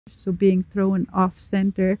So being thrown off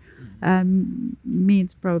center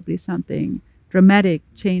means probably something dramatic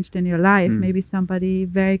changed in your life. Maybe somebody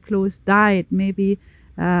very close died. Maybe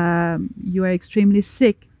you are extremely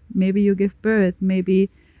sick. Maybe you give birth. Maybe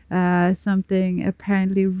something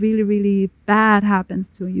apparently really, really bad happens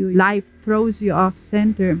to you. Life throws you off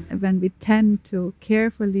center. When we tend to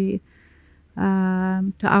carefully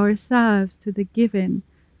to ourselves, to the given,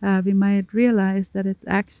 we might realize that it's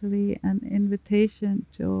actually an invitation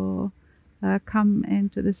to come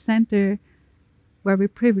into the center where we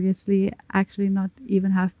previously actually not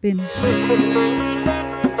even have been.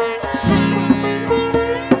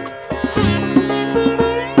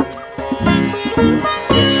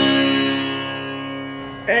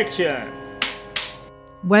 Action!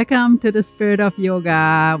 Welcome to the Spirit of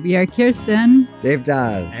Yoga. We are Kirsten,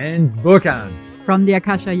 Devdas, and Burkhard from the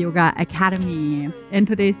Akasha Yoga Academy. In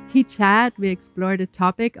today's Tea Chat, we explore the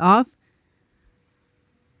topic of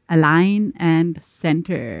align and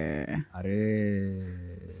center.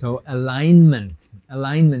 So alignment,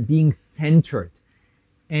 being centered.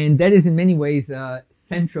 And that is in many ways a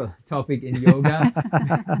central topic in yoga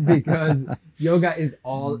because yoga is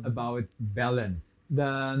all about balance.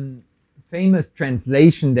 The famous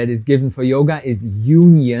translation that is given for yoga is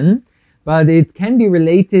union, but it can be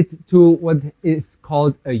related to what is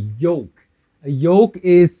called a yoke. A yoke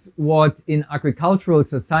is what in agricultural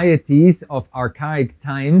societies of archaic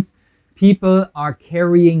times, people are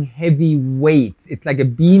carrying heavy weights. It's like a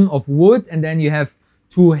beam of wood and then you have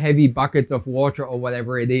two heavy buckets of water or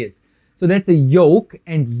whatever it is. So that's a yoke,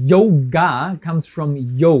 and yoga comes from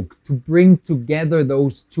yoke, to bring together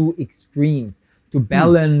those two extremes, to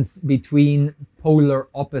balance between polar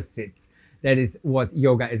opposites. That is what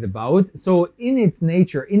yoga is about. So in its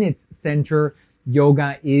nature, in its center,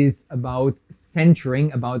 yoga is about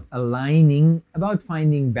centering, about aligning, about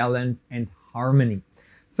finding balance and harmony.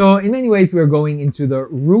 So in many ways, we're going into the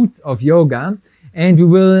roots of yoga, and we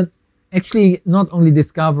will actually not only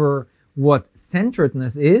discover what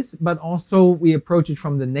centeredness is, but also we approach it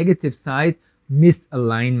from the negative side,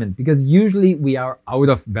 misalignment, because usually we are out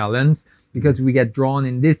of balance because we get drawn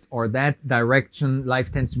in this or that direction.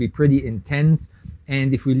 Life tends to be pretty intense,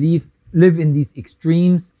 and if we live in these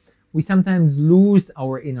extremes, we sometimes lose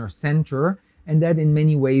our inner center, and that in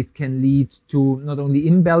many ways can lead to not only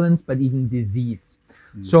imbalance but even disease.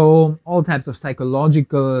 So all types of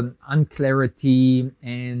psychological unclarity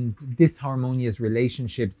and disharmonious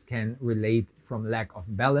relationships can relate from lack of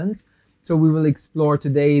balance. So we will explore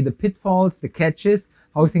today the pitfalls, the catches,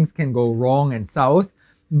 how things can go wrong and south,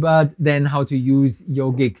 but then how to use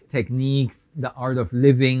yogic techniques, the art of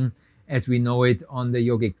living as we know it on the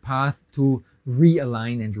yogic path, to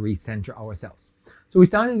realign and recenter ourselves. So we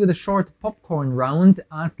started with a short popcorn round,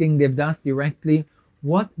 asking Devdas directly,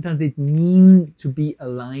 what does it mean to be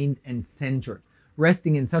aligned and centered?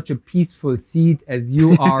 Resting in such a peaceful seat as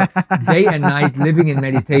you are day and night, living in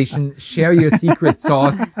meditation, share your secret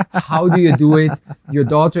sauce. How do you do it? Your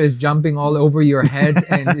daughter is jumping all over your head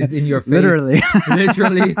and is in your face. Literally.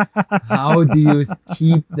 How do you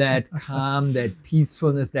keep that calm, that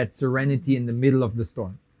peacefulness, that serenity in the middle of the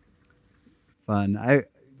storm? Fun. I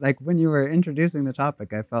like when you were introducing the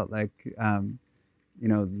topic, I felt like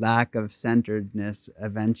lack of centeredness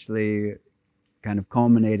eventually kind of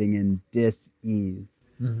culminating in dis-ease.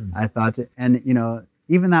 I thought, and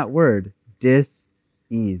even that word,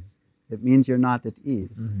 dis-ease, it means you're not at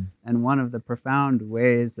ease. And one of the profound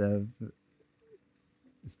ways of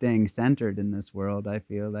staying centered in this world, I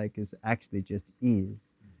feel like, is actually just ease.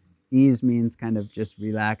 Ease means kind of just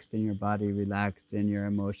relaxed in your body, relaxed in your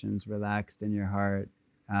emotions, relaxed in your heart.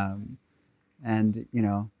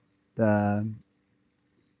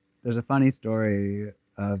 There's a funny story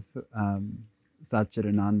of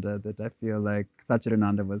Satchidananda that I feel like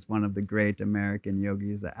Satchidananda was one of the great American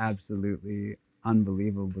yogis, an absolutely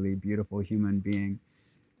unbelievably beautiful human being.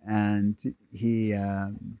 And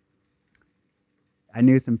I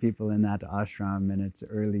knew some people in that ashram in its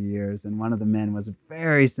early years, and one of the men was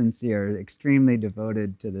very sincere, extremely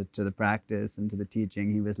devoted to the practice and to the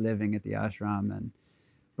teaching. He was living at the ashram,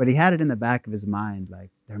 but he had it in the back of his mind,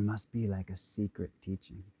 like, there must be like a secret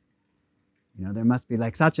teaching. There must be,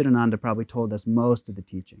 like, Satchidananda probably told us most of the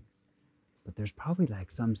teachings, but there's probably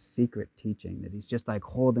like some secret teaching that he's just like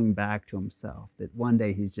holding back to himself, that one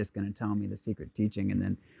day he's just going to tell me the secret teaching, and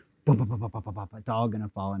then boom, boom, boom, boom, boom, boom, boom, it's all going to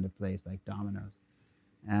fall into place like dominoes.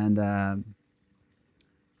 And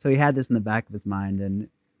so he had this in the back of his mind, and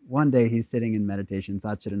one day he's sitting in meditation.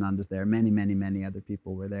 Satchidananda's there. Many, many, many other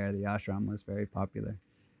people were there. The ashram was very popular.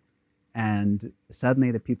 And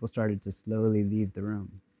suddenly the people started to slowly leave the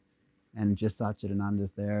room. and just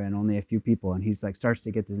Satchidananda's there and only a few people, and he's like starts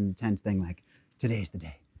to get this intense thing like, today's the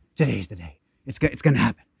day, it's gonna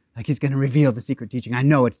happen, like he's gonna reveal the secret teaching, I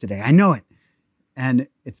know it's today, I know it. And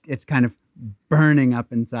it's kind of burning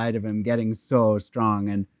up inside of him, getting so strong,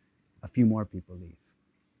 and a few more people leave,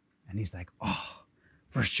 and he's like, oh,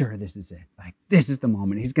 for sure this is it, like this is the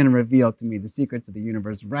moment, he's gonna reveal to me the secrets of the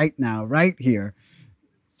universe right now, right here.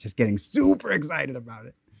 Just getting super excited about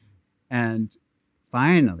it. And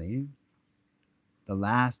finally, the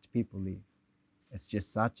last people leave. It's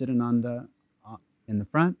just Satchidananda in the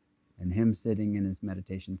front and him sitting in his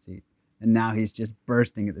meditation seat. And now he's just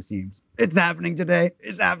bursting at the seams. It's happening today.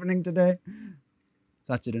 It's happening today.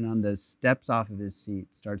 Satchidananda steps off of his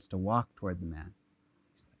seat, starts to walk toward the man.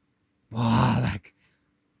 He's like, oh, like,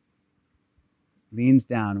 leans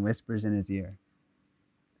down, whispers in his ear,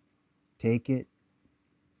 take it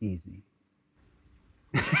easy.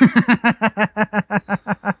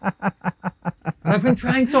 I've been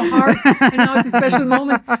trying so hard, and now it's a special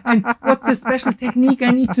moment. And what's the special technique I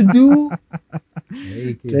need to do?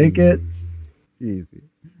 Take it easy.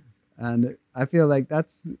 And I feel like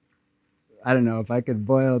that's, I don't know, if I could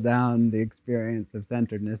boil down the experience of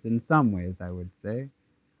centeredness in some ways, I would say,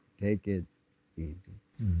 take it easy.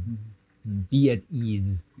 Mm-hmm. Be at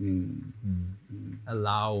ease.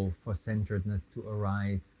 Allow for centeredness to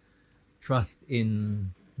arise. Trust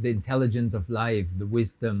in the intelligence of life, the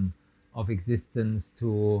wisdom of existence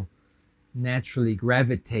to naturally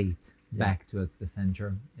gravitate back towards the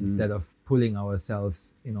center instead of pulling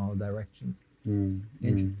ourselves in all directions.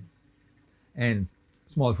 Interesting. And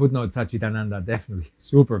small footnote, Satchidananda, definitely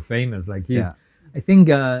super famous. Like he's, I think,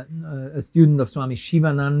 a student of Swami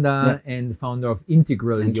Shivananda and founder of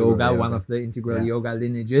Integral Yoga, one of the Integral Yoga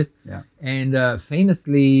lineages. And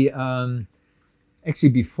famously, actually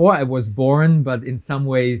before I was born, but in some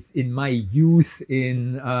ways in my youth,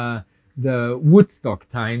 in the Woodstock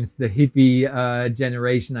times, the hippie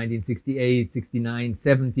generation, 1968, 69,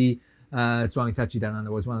 70, Swami Satchidananda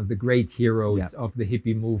was one of the great heroes of the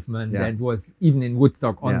hippie movement and was even in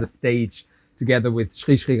Woodstock on the stage together with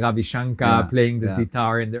Sri Sri Ravi Shankar playing the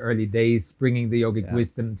sitar in the early days, bringing the yogic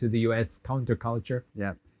wisdom to the US counterculture.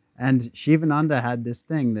 And Shivananda had this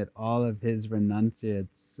thing that all of his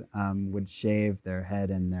renunciates would shave their head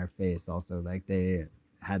and their face also. Like they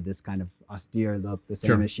had this kind of austere look, the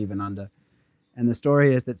same as Shivananda. And the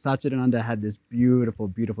story is that Satchidananda had this beautiful,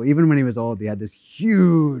 beautiful, even when he was old, he had this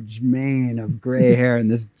huge mane of gray hair and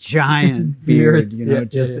this giant beard, you know,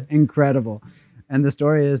 just incredible. And the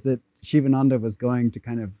story is that Shivananda was going to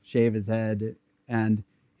kind of shave his head, and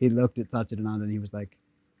he looked at Satchidananda and he was like,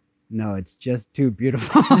 no, it's just too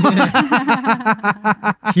beautiful.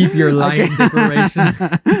 Keep your lion decoration.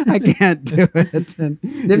 I can't do it.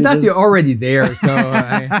 Devdas, you're already there, so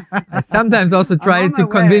I sometimes also try to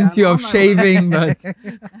convince you of shaving, but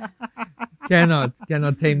cannot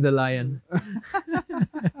tame the lion.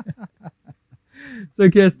 So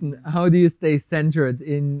Kirsten, how do you stay centered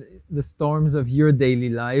in the storms of your daily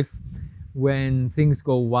life when things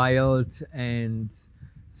go wild and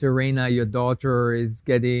Serena, your daughter, is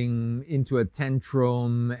getting into a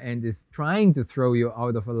tantrum and is trying to throw you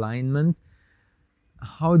out of alignment?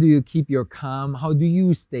 How do you keep your calm? How do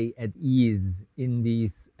you stay at ease in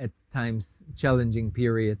these, at times, challenging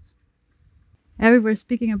periods? We were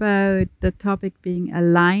speaking about the topic being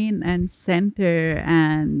align and center,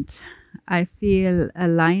 and I feel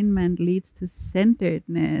alignment leads to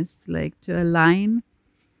centeredness. Like to align,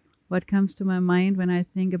 what comes to my mind when I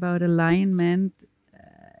think about alignment,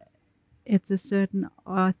 it's a certain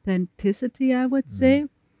authenticity, I would say.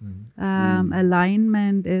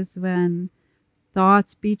 Alignment is when thought,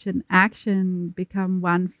 speech, and action become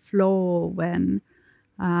one flow, when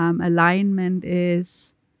alignment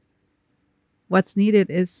is what's needed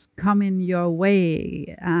is coming your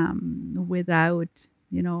way without,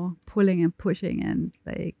 you know, pulling and pushing and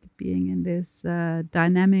like being in this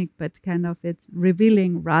dynamic, but kind of it's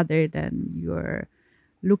revealing rather than you're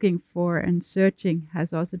looking for and searching,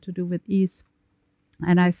 has also to do with ease.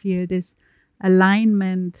 And I feel this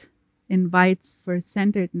alignment invites for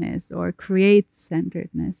centeredness or creates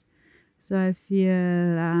centeredness. So I feel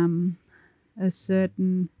a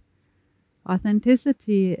certain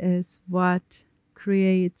authenticity is what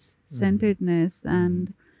creates centeredness.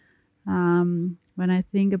 And when I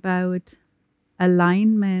think about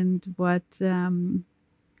alignment, what can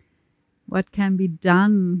be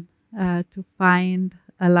done to find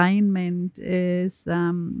alignment is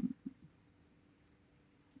to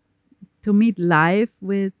meet life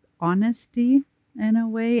with honesty in a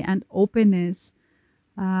way, and openness.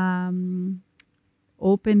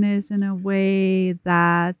 Openness in a way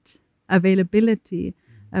that availability,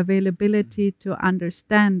 availability to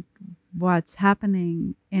understand what's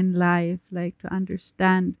happening in life, like to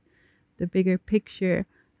understand the bigger picture,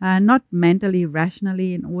 not mentally,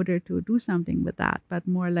 rationally in order to do something with that, but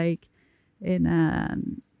more like in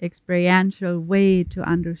an experiential way to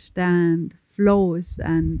understand flows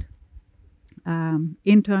and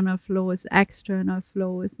internal flows, external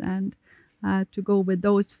flows, and to go with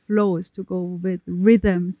those flows, to go with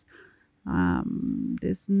rhythms,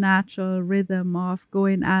 this natural rhythm of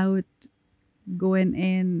going out, going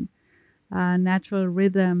in, natural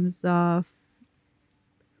rhythms of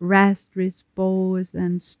rest, repose,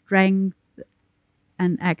 and strength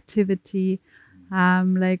and activity.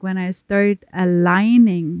 Like when I start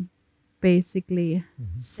aligning, basically,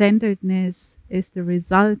 centeredness is the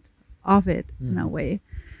result of it in a way.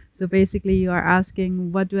 So basically, you are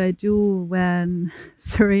asking, what do I do when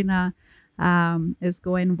Serena is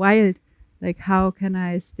going wild? Like, how can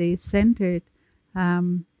I stay centered?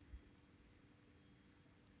 The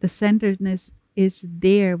centeredness is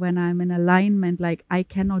there when I'm in alignment. Like, I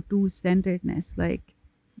cannot do centeredness. Like,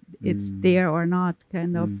 it's there or not,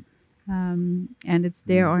 kind of. And it's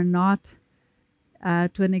there or not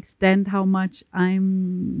to an extent how much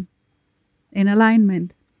I'm in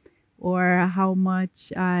alignment, or how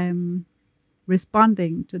much I'm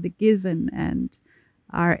responding to the given and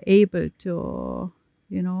are able to,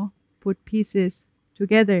 put pieces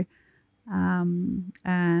together.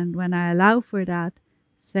 And when I allow for that,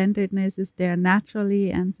 centeredness is there naturally,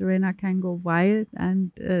 and Serena can go wild,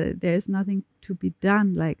 and there's nothing to be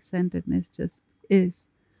done. Like, centeredness just is.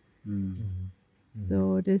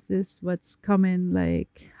 So this is what's coming,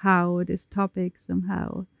 like how this topic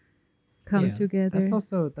somehow come together.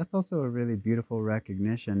 That's also a really beautiful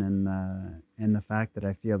recognition in the fact that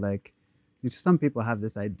I feel like some people have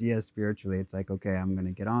this idea spiritually. It's like, okay, I'm going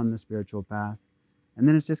to get on the spiritual path, and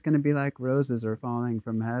then it's just going to be like roses are falling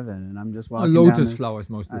from heaven, and I'm just walking lotus flowers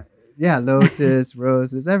mostly. Lotus,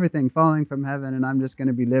 roses, everything falling from heaven, and I'm just going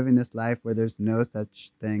to be living this life where there's no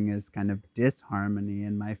such thing as kind of disharmony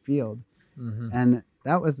in my field. And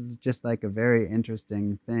that was just like a very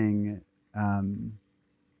interesting thing,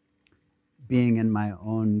 being in my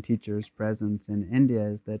own teacher's presence in India,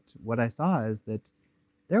 is that what I saw is that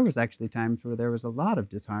there was actually times where there was a lot of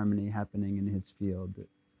disharmony happening in his field,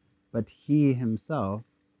 but he himself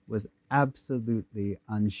was absolutely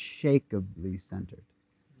unshakably centered.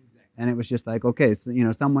 And it was just like, okay, so,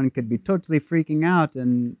 someone could be totally freaking out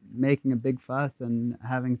and making a big fuss and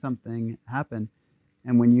having something happen.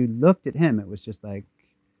 And when you looked at him, it was just like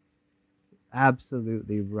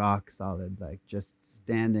absolutely rock solid, like just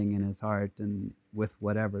standing in his heart and with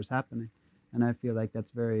whatever's happening. And I feel like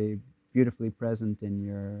that's very beautifully present in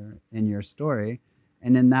your story.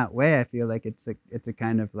 And in that way, I feel like it's a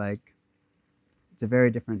kind of like, it's a very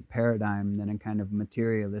different paradigm than a kind of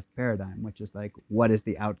materialist paradigm, which is like, what is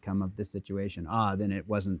the outcome of this situation? Then it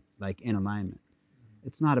wasn't like in alignment.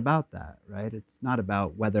 It's not about that, right? It's not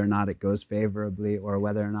about whether or not it goes favorably or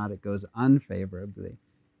whether or not it goes unfavorably.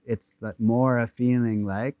 It's more a feeling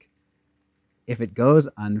like, if it goes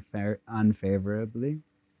unfavorably,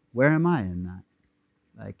 where am I in that?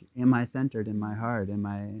 Like, am I centered in my heart? Am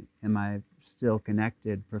I still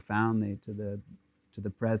connected profoundly to the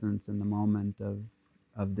presence and the moment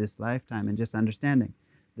of this lifetime, and just understanding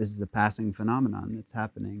this is a passing phenomenon that's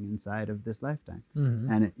happening inside of this lifetime,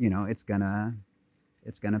 and it's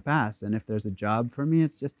gonna pass. And if there's a job for me,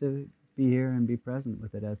 it's just to be here and be present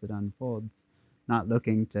with it as it unfolds, not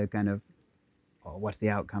looking to kind of, what's the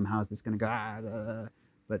outcome? How's this gonna go?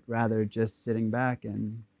 But rather just sitting back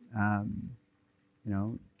and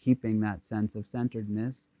keeping that sense of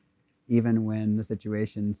centeredness, even when the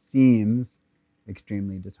situation seems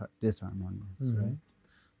extremely disharmonious, right?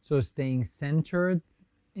 So staying centered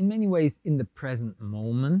in many ways in the present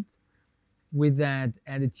moment, with that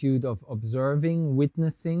attitude of observing,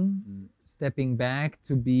 witnessing, stepping back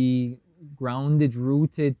to be grounded,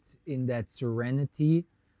 rooted in that serenity,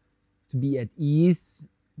 to be at ease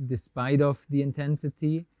despite of the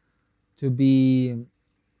intensity, to be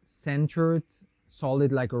centered,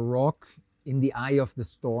 solid like a rock in the eye of the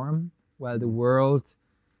storm, while the world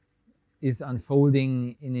is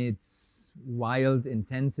unfolding in its wild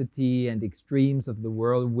intensity and extremes of the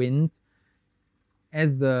whirlwind.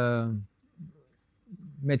 As the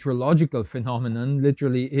meteorological phenomenon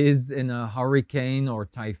literally is in a hurricane or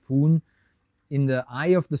typhoon, in the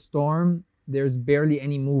eye of the storm, there's barely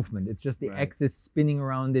any movement. It's just the axis spinning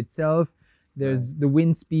around itself. There's the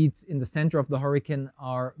wind speeds in the center of the hurricane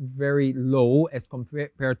are very low as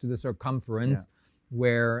compared to the circumference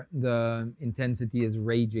where the intensity is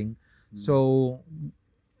raging. So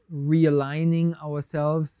realigning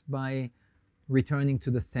ourselves by returning to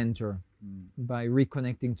the center, by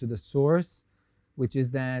reconnecting to the source, which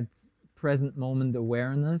is that present moment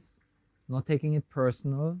awareness, not taking it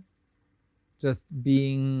personal, just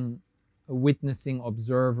being a witnessing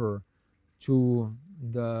observer to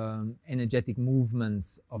the energetic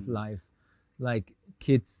movements of life, like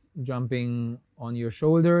kids jumping on your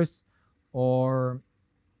shoulders or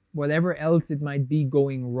whatever else it might be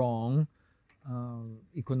going wrong,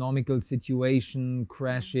 economical situation,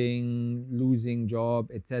 crashing, losing job,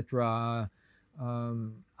 etc.,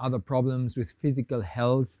 other problems with physical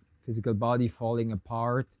health, physical body falling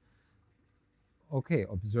apart. Okay,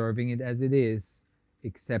 observing it as it is,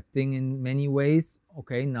 accepting in many ways.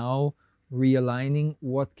 Okay, now realigning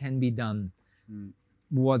what can be done,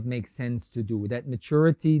 what makes sense to do. That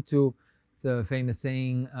maturity to, it's a famous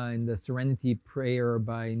saying in the Serenity Prayer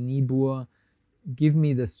by Niebuhr, give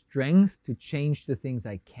me the strength to change the things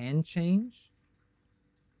I can change,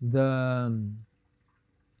 the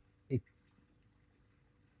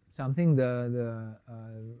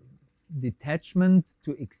detachment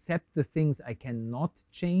to accept the things I cannot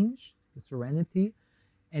change, the serenity,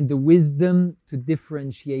 and the wisdom to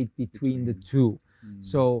differentiate between the two.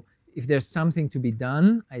 So if there's something to be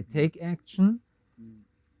done, I take action,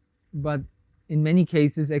 but in many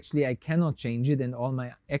cases, actually, I cannot change it, and all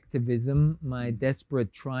my activism, my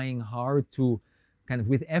desperate trying hard to kind of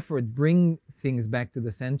with effort bring things back to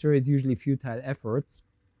the center is usually futile efforts,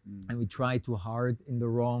 and we try too hard in the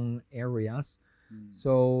wrong areas.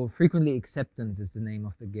 So frequently acceptance is the name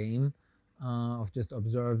of the game, of just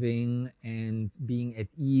observing and being at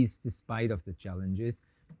ease despite of the challenges.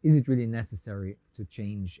 Is it really necessary to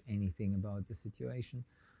change anything about the situation?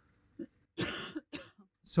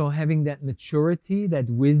 So having that maturity, that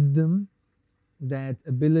wisdom, that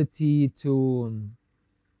ability to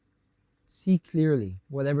see clearly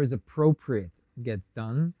whatever is appropriate gets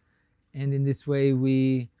done. And in this way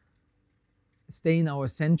we stay in our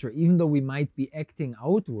center. Even though we might be acting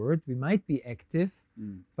outward, we might be active,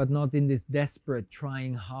 but not in this desperate,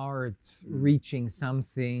 trying hard, reaching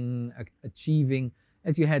something, achieving,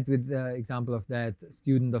 as you had with the example of that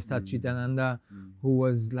student of Satchitananda who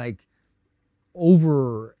was like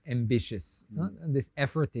over ambitious, this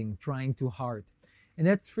efforting, trying too hard. And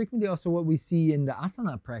that's frequently also what we see in the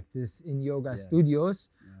asana practice in yoga studios,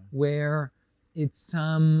 where it's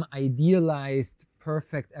some idealized,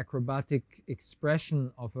 perfect acrobatic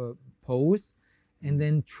expression of a pose, and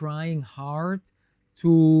then trying hard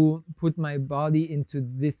to put my body into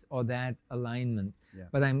this or that alignment.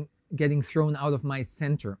 But I'm getting thrown out of my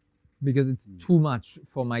center because it's too much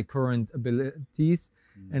for my current abilities.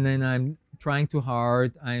 And then I'm trying too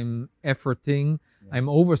hard, I'm efforting, I'm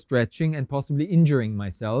overstretching and possibly injuring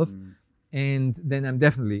myself. And then I'm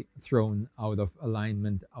definitely thrown out of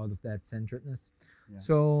alignment, out of that centeredness.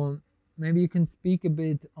 So maybe you can speak a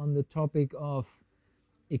bit on the topic of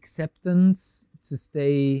acceptance, to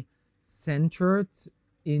stay centered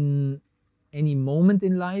in any moment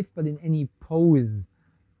in life, but in any pose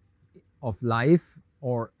of life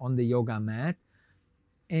or on the yoga mat.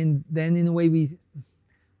 And then in a way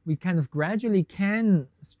we kind of gradually can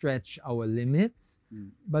stretch our limits,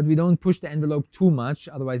 but we don't push the envelope too much,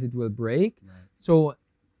 otherwise it will break. So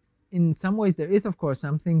in some ways there is of course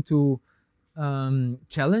something to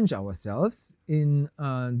challenge ourselves in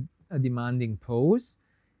a demanding pose.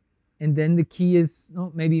 And then the key is,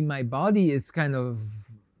 maybe my body is kind of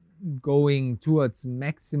going towards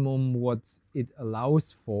maximum what it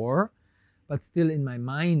allows for, but still in my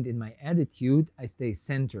mind, in my attitude, I stay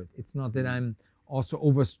centered. It's not that I'm also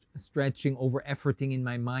overstretching, over-efforting in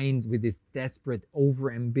my mind with this desperate,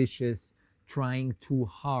 over-ambitious, trying too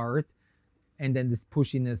hard, and then this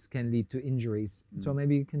pushiness can lead to injuries. So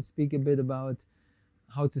maybe you can speak a bit about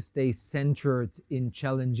how to stay centered in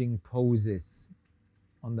challenging poses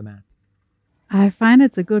on the mat. I find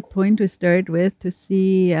it's a good point to start with, to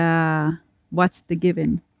see what's the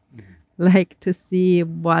given. Like to see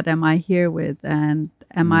what am I here with, and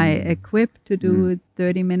am I equipped to do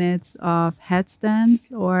 30 minutes of headstands,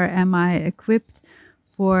 or am I equipped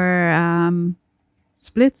for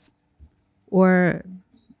splits or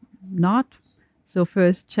not? So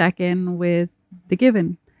first check in with the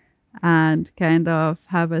given and kind of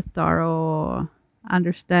have a thorough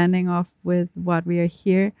understanding of with what we are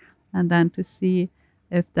here, and then to see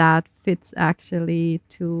if that fits actually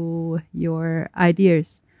to your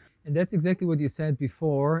ideas. And that's exactly what you said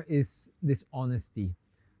before, is this honesty.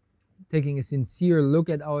 Taking a sincere look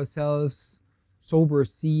at ourselves, sober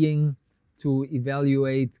seeing, to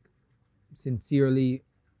evaluate sincerely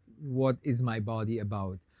what is my body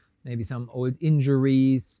about. Maybe some old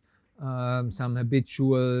injuries, some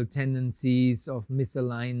habitual tendencies of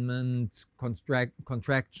misalignment,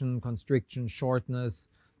 contraction, constriction, shortness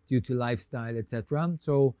due to lifestyle, etc.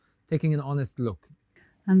 So taking an honest look.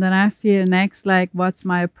 And then I feel next, like, what's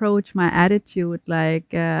my approach, my attitude?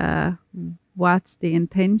 Like, what's the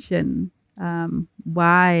intention?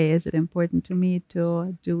 Why is it important to me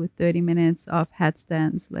to do 30 minutes of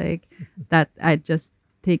headstands? Like that, I just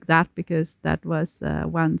take that because that was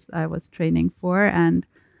once I was training for, and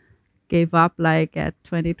gave up like at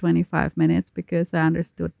 20-25 minutes because I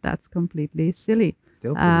understood that's completely silly.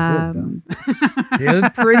 Still pretty good, though. Still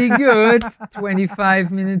pretty good.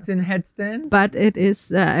 25 minutes in headstands. But it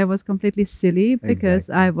was completely silly because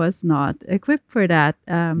Exactly. I was not equipped for that.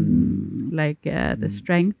 The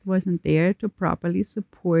strength wasn't there to properly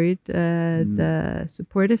support the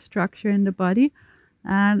supportive structure in the body,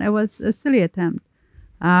 and it was a silly attempt.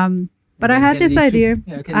 But I had this idea.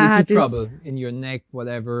 It can lead to trouble in your neck,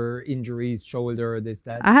 whatever, injuries, shoulder, this,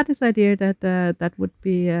 that. I had this idea that that would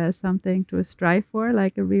be something to strive for,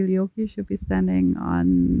 like a real yogi should be standing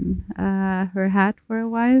on her head for a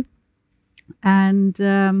while. And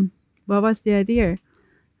what was the idea?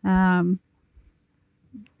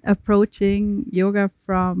 Approaching yoga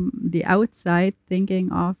from the outside,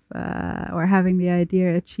 thinking of or having the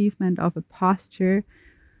idea achievement of a posture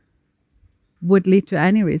would lead to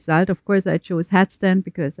any result. Of course, I chose headstand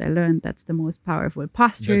because I learned that's the most powerful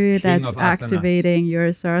posture, that's activating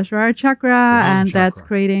your Sahasrara chakra, and that's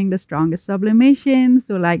creating the strongest sublimation.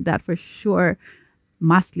 So like that for sure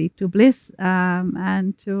must lead to bliss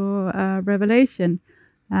and to revelation.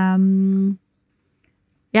 That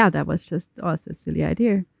was just also a silly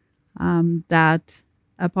idea, that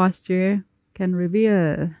a posture can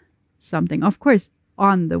reveal something. Of course,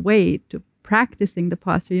 on the way to practicing the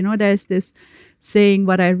posture, there's this saying,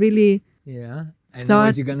 what I really I know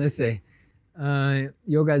what you're gonna say.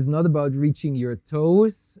 Yoga is not about reaching your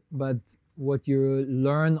toes, but what you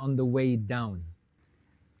learn on the way down.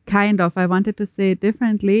 Kind of. I wanted to say it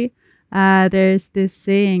differently. There's this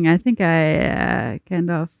saying, I think I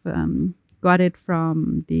got it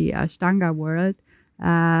from the Ashtanga world.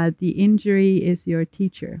 The injury is your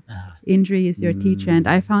teacher. Injury is your teacher. And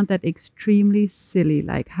I found that extremely silly.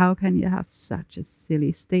 Like, how can you have such a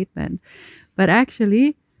silly statement? But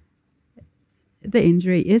actually, the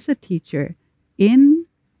injury is a teacher. In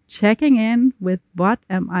checking in with what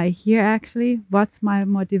am I here actually? What's my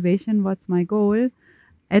motivation? What's my goal?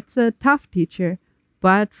 It's a tough teacher.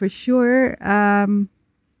 But for sure,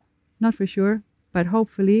 not for sure, but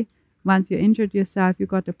hopefully, once you injured yourself, you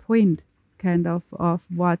got a point of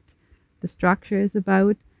what the structure is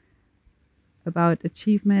about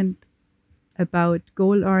achievement, about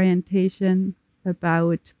goal orientation,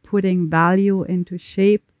 about putting value into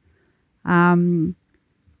shape.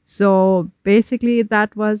 So basically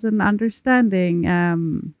that was an understanding.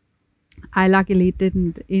 I luckily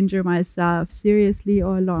didn't injure myself seriously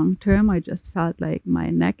or long term. I just felt like my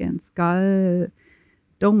neck and skull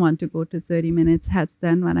don't want to go to 30 minutes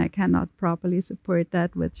headstand when I cannot properly support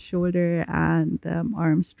that with shoulder and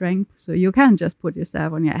arm strength. So you can just put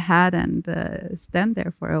yourself on your head and stand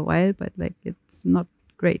there for a while, but like it's not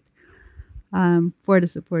great for the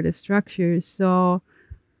supportive structures. So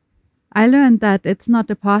I learned that it's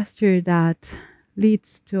not a posture that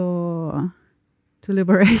leads to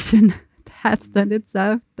liberation. The headstand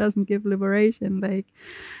itself doesn't give liberation. Like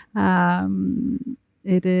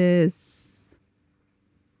it is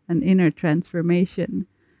an inner transformation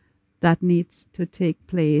that needs to take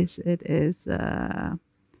place. It is a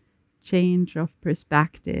change of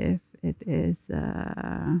perspective. It is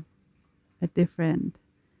a different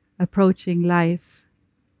approaching life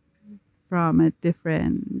from a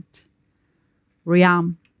different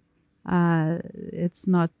realm. It's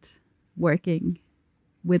not working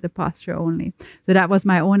with the posture only. So that was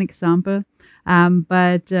my own example.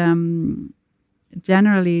 But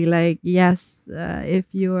generally, like, yes, if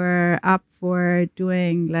you're up for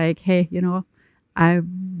doing like, hey, I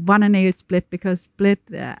want a nail split because split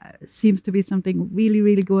seems to be something really,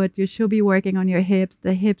 really good. You should be working on your hips.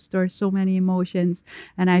 The hips store so many emotions,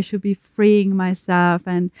 and I should be freeing myself.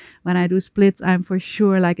 And when I do splits, I'm for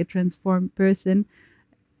sure like a transformed person.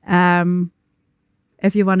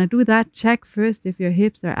 If you want to do that, check first if your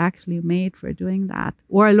hips are actually made for doing that.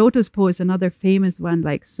 Or a lotus pose, another famous one.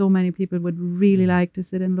 Like, so many people would really like to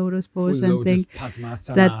sit in lotus pose and think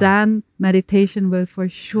that then meditation will for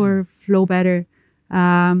sure flow better.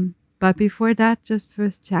 But before that, just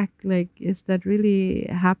first check, like, is that really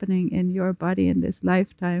happening in your body in this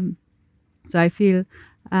lifetime? So I feel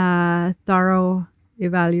thorough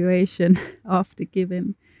evaluation of the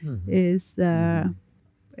given is a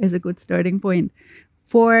good starting point.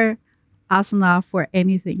 For asana for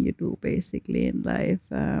anything you do basically in life.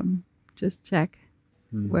 Just check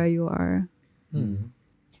where you are.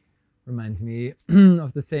 Reminds me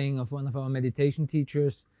of the saying of one of our meditation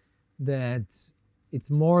teachers, that it's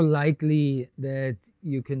more likely that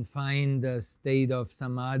you can find a state of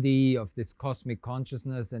samadhi, of this cosmic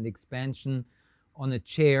consciousness and expansion on a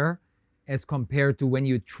chair, as compared to when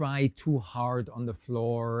you try too hard on the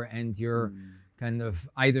floor and you're kind of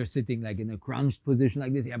either sitting like in a crouched position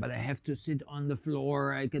like this, yeah, but I have to sit on the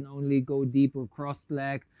floor, I can only go deep or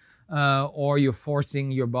cross-legged, or you're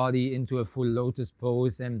forcing your body into a full lotus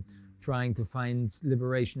pose and trying to find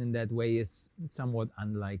liberation in that way is somewhat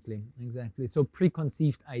unlikely. Exactly. So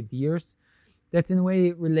preconceived ideas, that's in a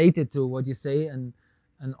way related to what you say, an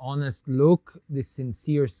honest look, this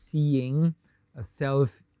sincere seeing, a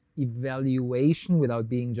self-evaluation without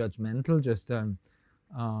being judgmental, just a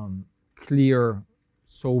clear,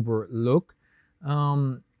 sober look,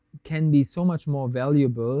 can be so much more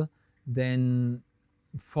valuable than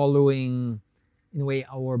following, in a way,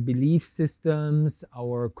 our belief systems,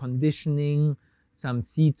 our conditioning, some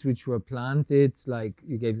seeds which were planted, like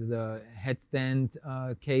you gave the headstand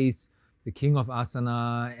case, the king of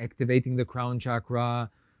asana, activating the crown chakra,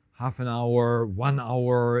 half an hour, 1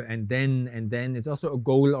 hour, and then. It's also a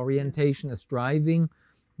goal orientation, a striving,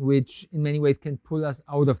 which in many ways can pull us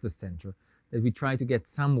out of the center, that we try to get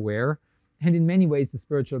somewhere. And in many ways, the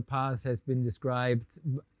spiritual path has been described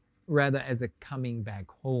rather as a coming back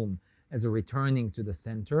home, as a returning to the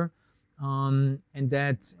center. And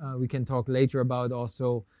that we can talk later about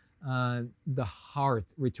also the heart,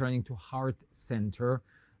 returning to heart center,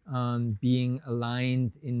 being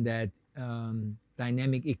aligned in that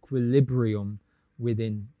dynamic equilibrium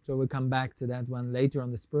within. So we'll come back to that one later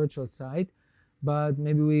on the spiritual side, but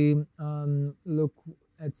maybe we look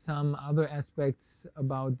at some other aspects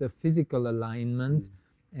about the physical alignment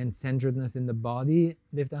and centeredness in the body.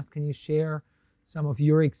 Devdas, can you share some of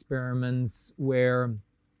your experiments where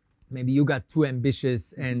maybe you got too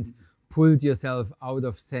ambitious and pulled yourself out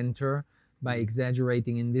of center by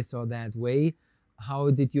exaggerating in this or that way?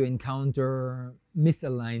 How did you encounter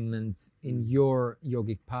misalignment in your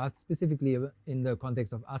yogic path, specifically in the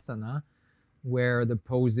context of asana, where the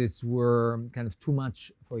poses were kind of too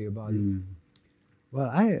much for your body? Well,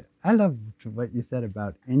 I love what you said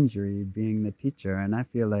about injury being the teacher, and I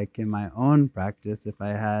feel like in my own practice, if I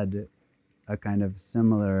had a kind of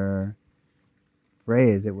similar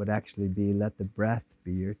phrase, it would actually be, let the breath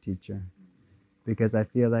be your teacher. Because I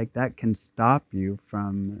feel like that can stop you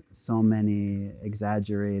from so many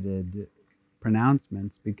exaggerated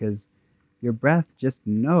pronouncements, because your breath just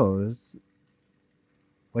knows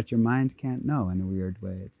what your mind can't know in a weird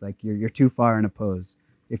way. It's like you're too far in a pose.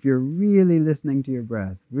 If you're really listening to your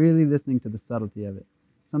breath, really listening to the subtlety of it,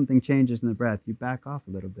 something changes in the breath, you back off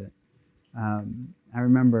a little bit. I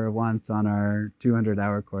remember once on our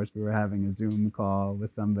 200-hour course, we were having a Zoom call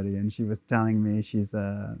with somebody, and she was telling me she's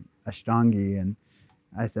a Ashtangi, and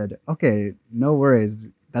I said, okay, no worries.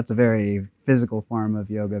 That's a very physical form of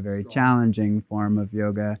yoga, very challenging form of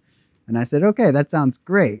yoga. And I said, okay, that sounds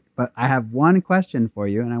great, but I have one question for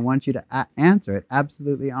you, and I want you to answer it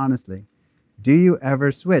absolutely honestly. Do you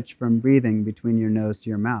ever switch from breathing between your nose to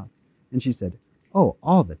your mouth? And she said, oh,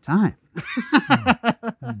 all the time.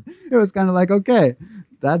 It was kind of like, okay,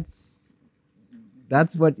 that's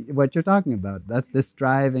what you're talking about. That's the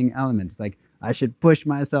striving element. It's like, I should push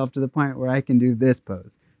myself to the point where I can do this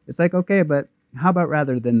pose. It's like, okay, but how about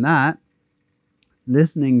rather than that,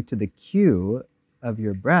 listening to the cue of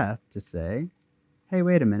your breath to say, hey,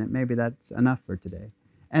 wait a minute, maybe that's enough for today.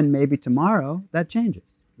 And maybe tomorrow that changes.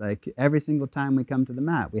 Like every single time we come to the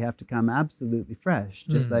mat, we have to come absolutely fresh.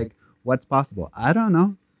 Just like, what's possible? I don't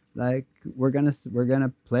know. Like we're gonna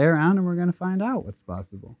play around and we're gonna find out what's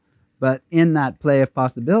possible. But in that play of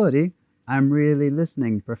possibility, I'm really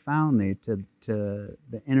listening profoundly to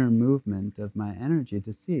the inner movement of my energy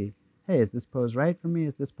to see, hey, is this pose right for me?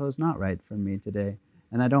 Is this pose not right for me today?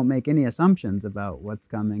 And I don't make any assumptions about what's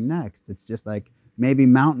coming next. It's just like maybe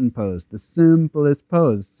mountain pose, the simplest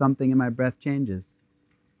pose, something in my breath changes.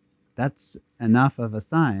 That's enough of a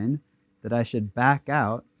sign that I should back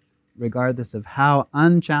out, regardless of how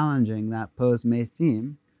unchallenging that pose may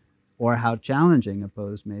seem, or how challenging a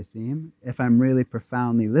pose may seem. If I'm really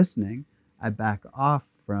profoundly listening, I back off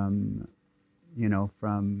from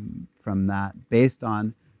that based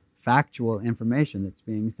on factual information that's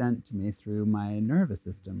being sent to me through my nervous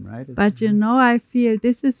system, right? But I feel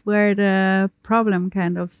this is where the problem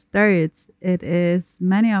kind of starts. It is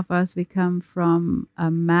many of us, we come from a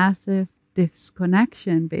massive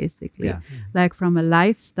disconnection, basically, like from a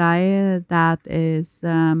lifestyle that is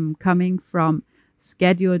coming from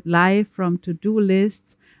scheduled life, from to-do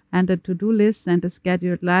lists. And the to-do list and the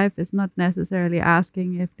scheduled life is not necessarily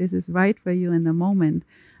asking if this is right for you in the moment.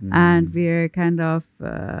 And we're kind of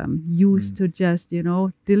used to just,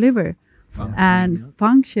 deliver and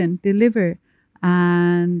function, deliver,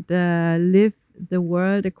 and live the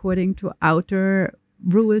world according to outer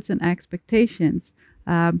rules and expectations.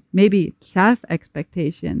 Maybe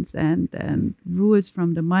self-expectations and rules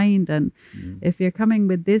from the mind. And if you're coming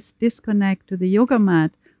with this disconnect to the yoga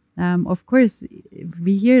mat, of course,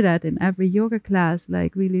 we hear that in every yoga class,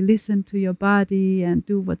 like really listen to your body and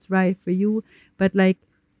do what's right for you. But like,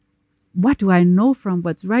 what do I know from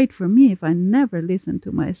what's right for me if I never listen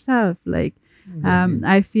to myself? Like,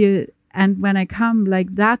 I feel, and when I come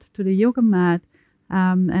like that to the yoga mat,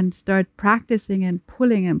 and start practicing and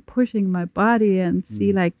pulling and pushing my body and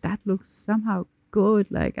see like that looks somehow good,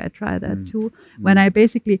 like I try that too. When I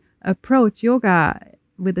basically approach yoga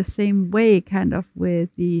with the same way, kind of with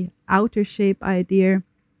the outer shape idea,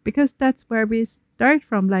 because that's where we start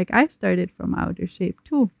from. Like I started from outer shape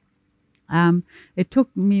too. It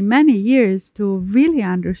took me many years to really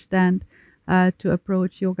understand to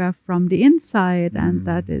approach yoga from the inside, and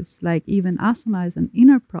that is like even asana is an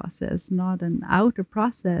inner process, not an outer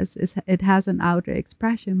process. It has an outer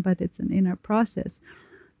expression, but it's an inner process.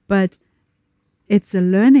 But it's a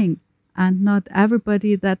learning, and not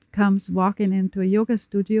everybody that comes walking into a yoga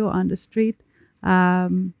studio on the street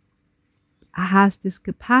has this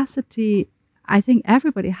capacity. I think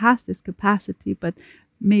everybody has this capacity, but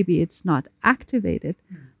maybe it's not activated.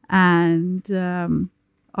 And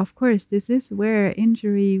of course, this is where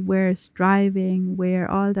injury, where striving, where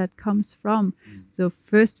all that comes from. So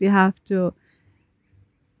first we have to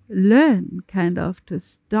learn kind of to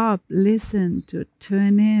stop, listen, to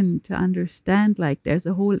turn in, to understand like there's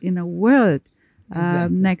a whole inner world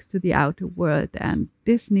next to the outer world. And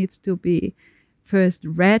this needs to be first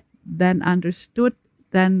read, then understood,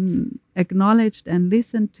 then acknowledged and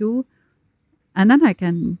listened to. And then I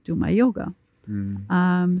can do my yoga.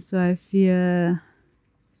 So I feel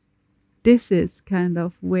this is kind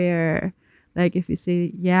of where, like if you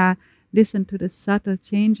say, listen to the subtle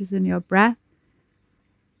changes in your breath,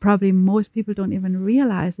 probably most people don't even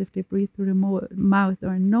realize if they breathe through the mouth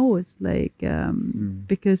or nose, like,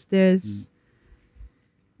 because there's,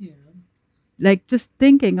 like just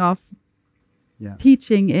thinking of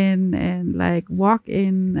teaching in like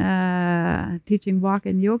teaching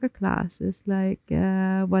walk-in yoga classes, like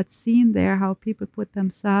what's seen there, how people put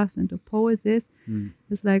themselves into poses,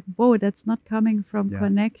 it's like, whoa, that's not coming from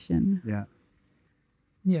connection.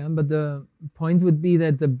 Yeah, but the point would be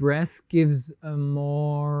that the breath gives a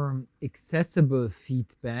more accessible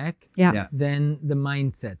feedback than the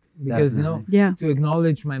mindset. Because, to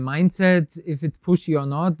acknowledge my mindset, if it's pushy or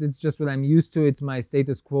not, it's just what I'm used to. It's my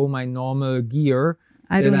status quo, my normal gear.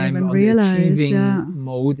 I don't I'm even on realize. The achieving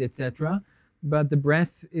mode, etc. But the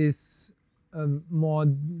breath is a more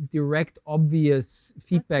direct, obvious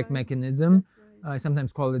feedback mechanism. I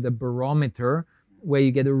sometimes call it a barometer, where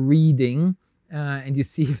you get a reading. And you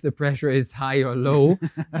see if the pressure is high or low.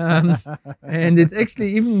 And it's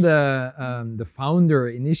actually even the founder,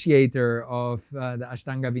 initiator of the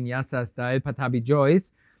Ashtanga Vinyasa style, Pattabhi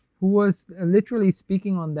Jois, who was literally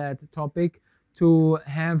speaking on that topic, to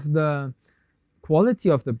have the quality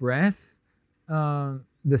of the breath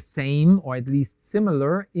the same, or at least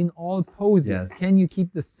similar, in all poses. Can you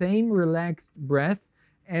keep the same relaxed breath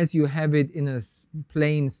as you have it in a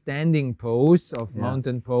plain standing pose of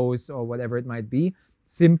mountain pose or whatever it might be,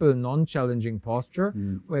 simple, non-challenging posture,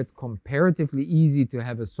 where it's comparatively easy to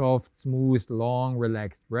have a soft, smooth, long,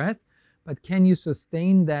 relaxed breath. But can you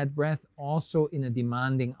sustain that breath also in a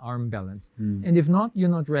demanding arm balance? And if not, you're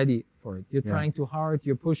not ready for it. You're trying too hard,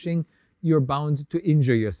 you're pushing, you're bound to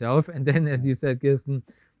injure yourself. And then, as you said, Kirsten,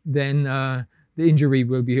 then the injury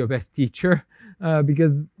will be your best teacher,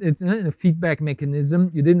 because it's a feedback mechanism.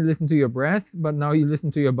 You didn't listen to your breath, but now you listen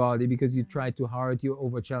to your body because you tried too hard, you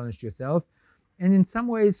over-challenged yourself. And in some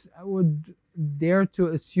ways, I would dare to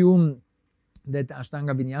assume that the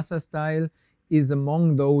Ashtanga Vinyasa style is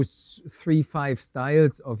among those 3-5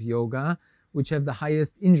 styles of yoga which have the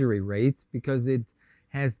highest injury rate, because it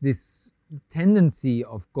has this tendency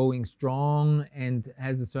of going strong and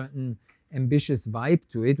has a certain ambitious vibe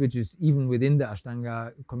to it, which is even within the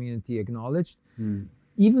Ashtanga community acknowledged,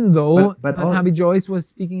 even though Pattabhi Jois was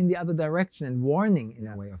speaking in the other direction and warning in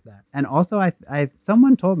a way of that. And also,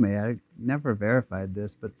 someone told me, I never verified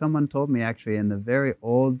this, but someone told me actually in the very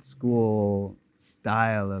old school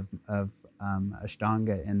style of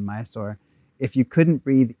Ashtanga in Mysore, if you couldn't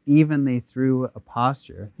breathe evenly through a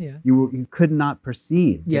posture, Yeah. you could not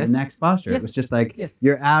proceed to Yes. the next posture. Yes. It was just like Yes.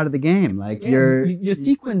 you're out of the game. Like Yeah, your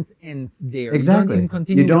sequence ends there. exactly. You don't even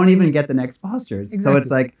continue. You don't with even any- get the next posture. So Exactly.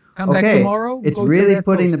 it's like, Come back okay, tomorrow. it's go to really that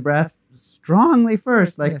putting pose. the breath strongly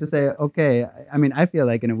first, like Yes. to say, okay, I mean, I feel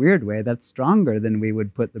like in a weird way that's stronger than we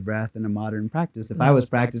would put the breath in a modern practice. If I was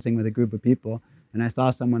practicing with a group of people and I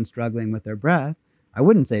saw someone struggling with their breath, I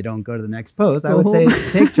wouldn't say don't go to the next pose. I would say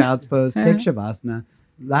take child's pose, take shavasana,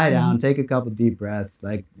 lie down, take a couple deep breaths,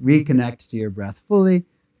 like reconnect to your breath fully,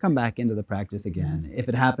 come back into the practice again. If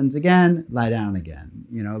it happens again, lie down again.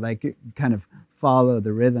 You know, like kind of follow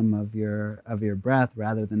the rhythm of your breath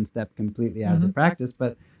rather than step completely out of the practice.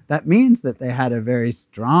 But that means that they had a very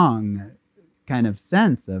strong kind of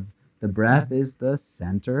sense of the breath is the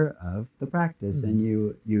center of the practice, and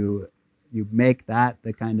you make that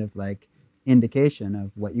the kind of like indication of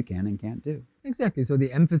what you can and can't do. Exactly. So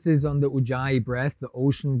the emphasis on the Ujjayi breath, the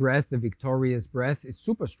ocean breath, the victorious breath is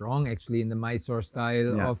super strong actually in the Mysore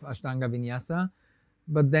style of Ashtanga Vinyasa.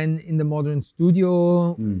 But then in the modern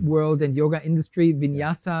studio world and yoga industry,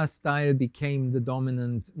 Vinyasa style became the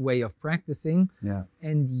dominant way of practicing. Yeah.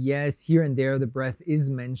 And yes, here and there the breath is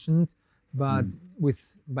mentioned, but with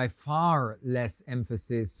by far less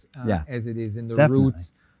emphasis as it is in the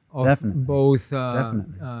roots of both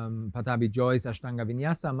Pattabhi Joy's Ashtanga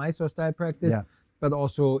Vinyasa, Mysore style practice, but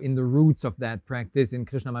also in the roots of that practice in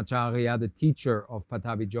Krishnamacharya, the teacher of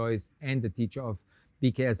Pattabhi Joy's and the teacher of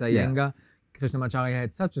B.K.S. Iyengar. Krishnamacharya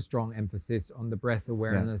had such a strong emphasis on the breath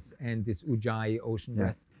awareness and this Ujjayi ocean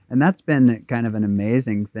breath. And that's been kind of an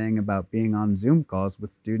amazing thing about being on Zoom calls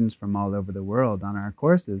with students from all over the world on our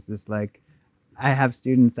courses. It's like I have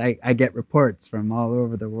students, I get reports from all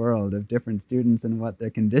over the world of different students and what their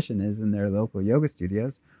condition is in their local yoga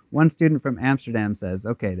studios. One student from Amsterdam says,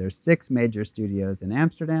 okay, there's 6 major studios in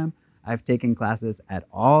Amsterdam. I've taken classes at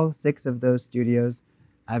all 6 of those studios.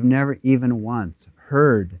 I've never even once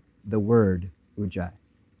heard the word Ujjayi.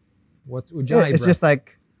 What's Ujjayi? It's just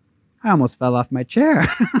like, I almost fell off my chair.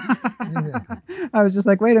 I was just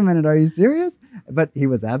like, wait a minute, are you serious? But he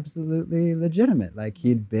was absolutely legitimate. Like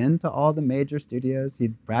he'd been to all the major studios,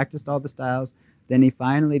 he'd practiced all the styles. Then he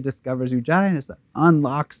finally discovers Ujjayi and it's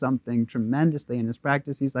unlocks something tremendously in his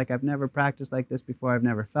practice. He's like, I've never practiced like this before. I've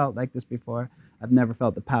never felt like this before. I've never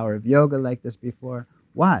felt the power of yoga like this before.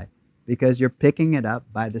 Why? Because you're picking it up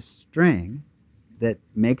by the string that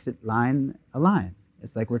makes it align.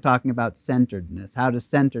 It's like we're talking about centeredness. How does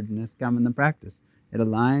centeredness come in the practice? It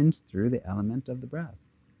aligns through the element of the breath.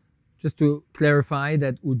 Just to clarify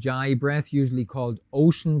that Ujjayi breath, usually called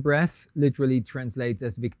ocean breath, literally translates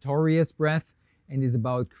as victorious breath and is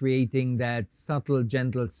about creating that subtle,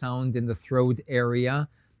 gentle sound in the throat area,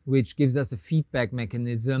 which gives us a feedback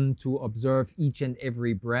mechanism to observe each and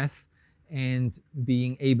every breath and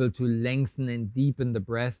being able to lengthen and deepen the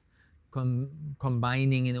breath,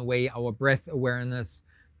 combining in a way our breath awareness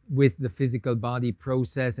with the physical body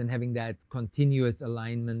process and having that continuous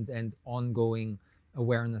alignment and ongoing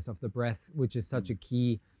awareness of the breath, which is such a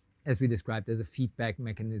key, as we described, as a feedback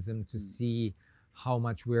mechanism to see how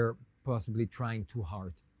much we're possibly trying too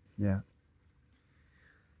hard. Yeah.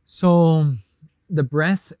 So the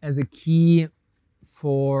breath as a key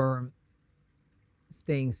for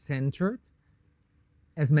staying centered,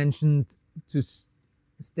 as mentioned, to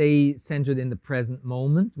stay centered in the present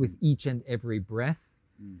moment with each and every breath,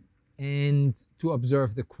 and to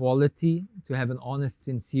observe the quality, to have an honest,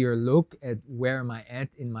 sincere look at where am I at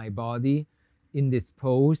in my body, in this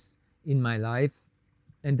pose, in my life,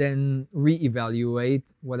 and then reevaluate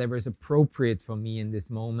whatever is appropriate for me in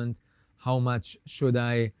this moment. How much should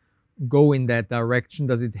I go in that direction?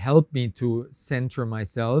 Does it help me to center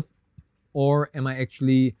myself? Or am I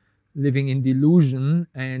actually living in delusion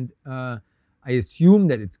and I assume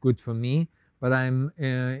that it's good for me, but I'm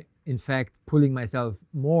in fact pulling myself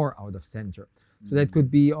more out of center. So that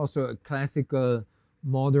could be also a classical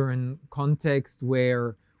modern context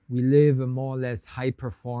where we live a more or less high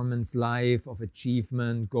performance life of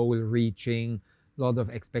achievement, goal reaching, a lot of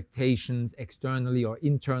expectations externally or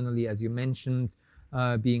internally, as you mentioned,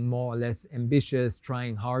 being more or less ambitious,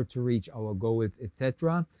 trying hard to reach our goals,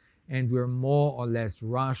 etc. And we're more or less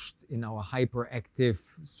rushed in our hyperactive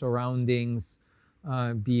surroundings,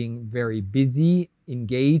 being very busy,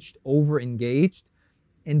 engaged, over-engaged.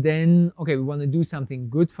 And then, okay, we want to do something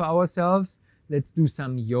good for ourselves. Let's do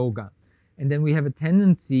some yoga. And then we have a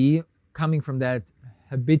tendency, coming from that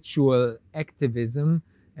habitual activism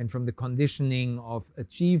and from the conditioning of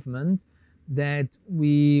achievement, that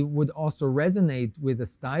we would also resonate with a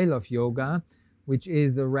style of yoga, which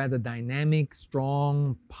is a rather dynamic,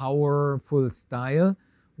 strong, powerful style,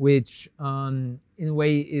 which in a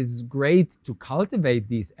way is great to cultivate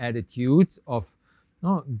these attitudes of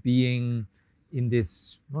being in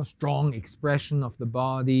this strong expression of the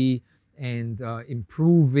body and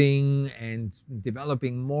improving and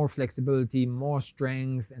developing more flexibility, more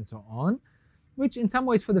strength, and so on, which in some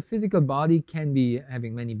ways for the physical body can be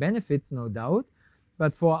having many benefits, no doubt,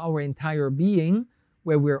 but for our entire being,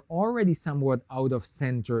 where we're already somewhat out of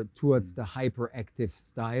center towards the hyperactive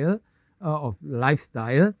style of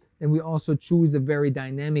lifestyle, then we also choose a very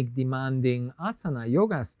dynamic, demanding asana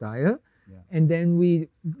yoga style, and then we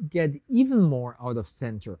get even more out of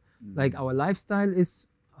center. Like our lifestyle is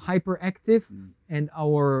hyperactive, and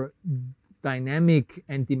our dynamic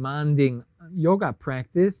and demanding yoga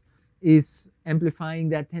practice is amplifying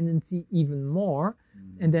that tendency even more.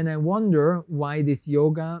 And then I wonder why this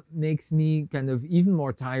yoga makes me kind of even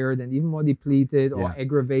more tired and even more depleted or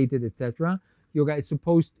aggravated, etc. Yoga is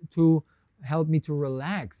supposed to help me to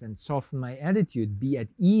relax and soften my attitude, be at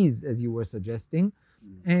ease, as you were suggesting.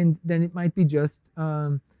 And then it might be just,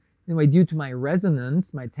 anyway, due to my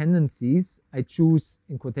resonance, my tendencies, I choose,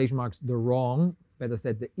 in quotation marks, the wrong, better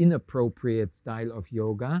said, the inappropriate style of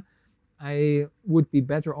yoga. I would be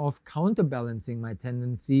better off counterbalancing my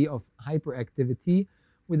tendency of hyperactivity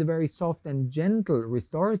with a very soft and gentle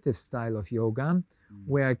restorative style of yoga,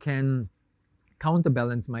 where I can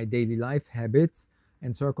counterbalance my daily life habits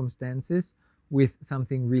and circumstances with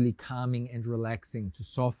something really calming and relaxing to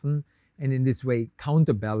soften, and in this way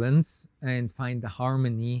counterbalance and find the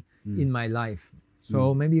harmony in my life.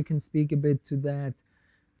 So maybe you can speak a bit to that,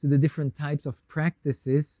 to the different types of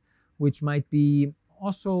practices which might be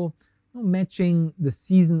also matching the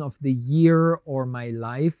season of the year or my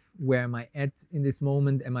life. Where am I at in this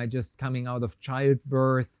moment? Am I just coming out of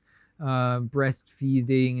childbirth,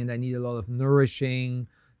 breastfeeding, and I need a lot of nourishing,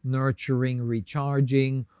 nurturing,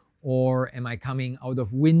 recharging? Or am I coming out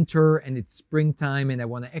of winter and it's springtime and I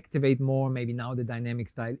want to activate more? Maybe now the dynamic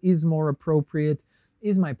style is more appropriate.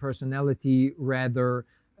 Is my personality rather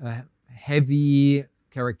heavy,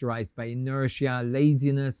 characterized by inertia,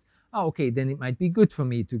 laziness? Okay, then it might be good for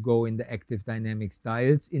me to go in the active dynamic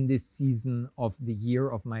styles in this season of the year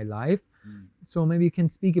of my life. So maybe you can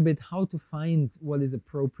speak a bit how to find what is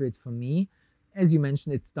appropriate for me. As you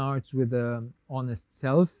mentioned, it starts with an honest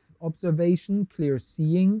self-observation, clear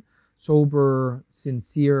seeing, sober,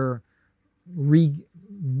 sincere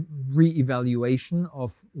re-evaluation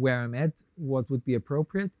of where I'm at, what would be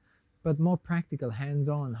appropriate, but more practical,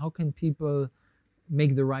 hands-on. How can people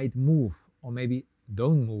make the right move, or maybe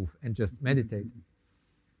don't move and just meditate?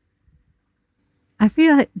 I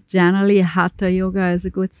feel like generally Hatha yoga is a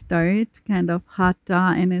good start. Kind of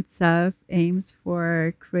Hatha in itself aims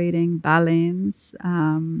for creating balance,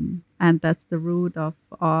 and that's the root of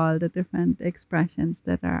all the different expressions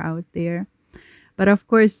that are out there. But of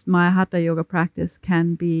course, my Hatha yoga practice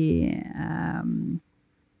can be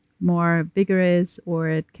more vigorous, or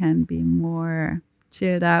it can be more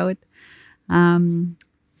chilled out.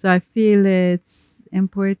 So I feel it's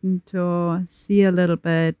important to see a little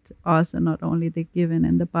bit also not only the given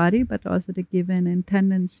in the body, but also the given in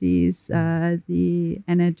tendencies, the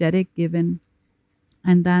energetic given,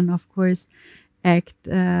 and then of course act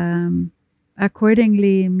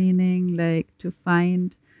accordingly, meaning like to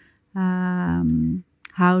find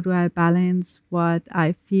how do I balance what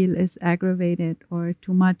I feel is aggravated or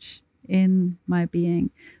too much in my being.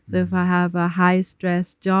 So if I have a high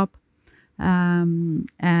stress job, and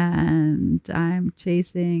I'm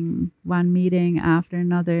chasing one meeting after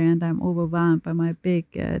another, and I'm overwhelmed by my big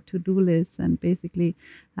to-do list, and basically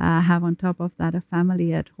have on top of that a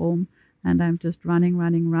family at home, and I'm just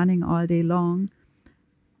running all day long.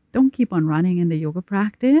 Don't keep on running in the yoga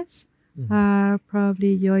practice.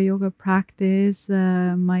 Probably your yoga practice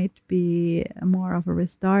might be more of a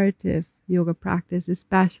restorative yoga practice,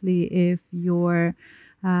 especially if you're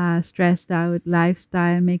stressed out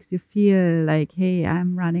lifestyle makes you feel like, hey,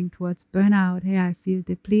 I'm running towards burnout. Hey, I feel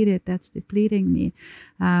depleted. That's depleting me.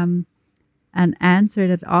 An answer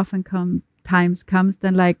that often comes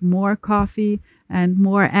then like more coffee and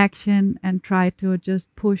more action and try to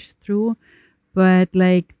just push through. But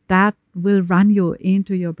like that will run you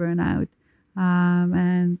into your burnout.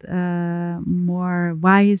 And more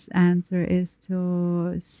wise answer is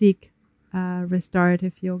to seek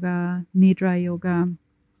restorative yoga, nidra yoga.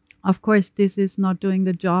 Of course, this is not doing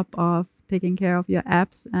the job of taking care of your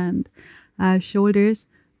abs and shoulders,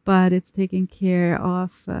 but it's taking care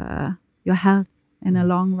of your health in a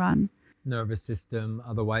long run. nervous system,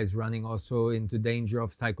 otherwise running also into danger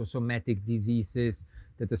of psychosomatic diseases,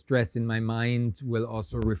 that the stress in my mind will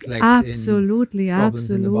also reflect Absolutely, in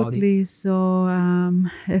problems in the body. absolutely. So,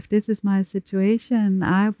 if this is my situation,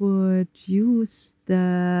 I would use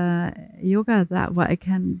the yoga that what I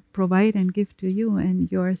can provide and give to you in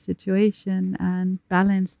your situation and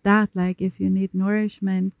balance that. Like if you need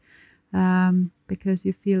nourishment, because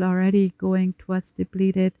you feel already going towards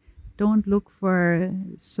depleted, don't look for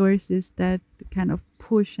sources that kind of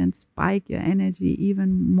push and spike your energy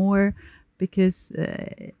even more, because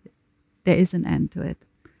there is an end to it.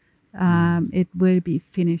 It will be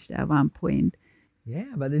finished at one point.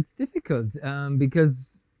 Yeah, but it's difficult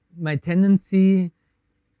because my tendency,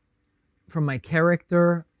 from my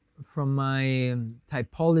character, from my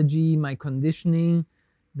typology, my conditioning,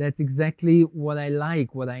 that's exactly what I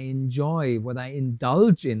like, what I enjoy, what I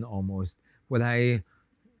indulge in almost, what I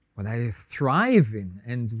thrive in,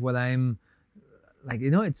 and what I'm like,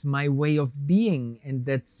 it's my way of being. And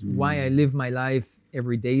that's why I live my life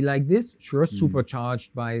every day like this. Sure,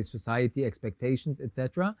 supercharged by society expectations,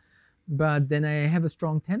 etc. But then I have a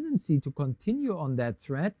strong tendency to continue on that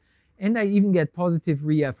thread. And I even get positive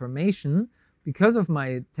reaffirmation because of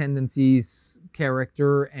my tendencies,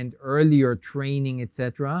 character, and earlier training,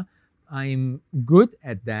 etc. I'm good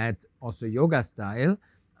at that, also yoga style.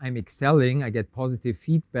 I'm excelling, I get positive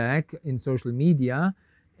feedback in social media,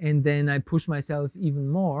 and then I push myself even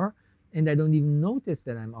more, and I don't even notice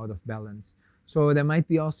that I'm out of balance. So there might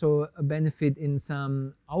be also a benefit in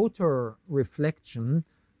some outer reflection,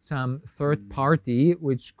 some third party,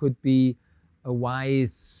 which could be a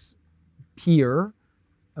wise peer,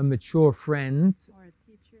 a mature friend,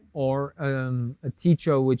 or a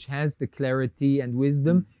teacher which has the clarity and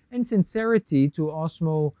wisdom and sincerity to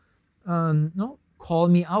also call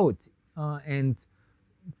me out and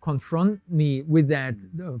confront me with that.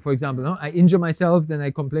 For example, I injure myself, then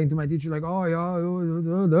I complain to my teacher like, oh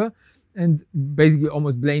yeah, and basically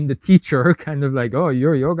almost blame the teacher, kind of like, oh,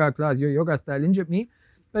 your yoga class, your yoga style injured me.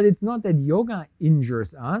 But it's not that yoga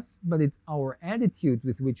injures us, but it's our attitude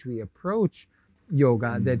with which we approach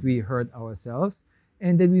yoga that we hurt ourselves,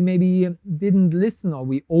 and that we maybe didn't listen, or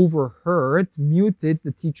we overheard, muted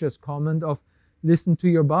the teacher's comment of listen to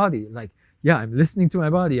your body. Like, yeah, I'm listening to my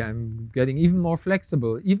body, I'm getting even more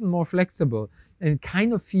flexible, and it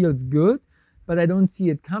kind of feels good, but I don't see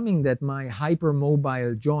it coming that my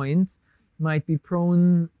hypermobile joints might be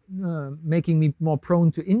prone, making me more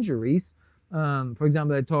prone to injuries. For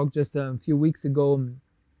example, I talked just a few weeks ago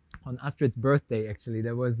on Astrid's birthday. Actually,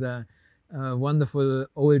 there was a wonderful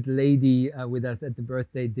old lady with us at the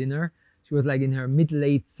birthday dinner. She was like in her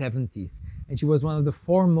mid-late 70s, and she was one of the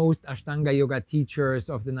foremost Ashtanga yoga teachers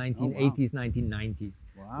of the 1980s, 1990s.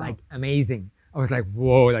 Wow. Like, amazing. I was like,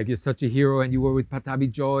 whoa, like, you're such a hero, and you were with Patabi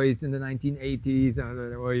Joyce in the 1980s.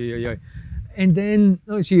 And then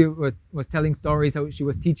she was telling stories how she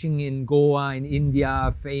was teaching in Goa, in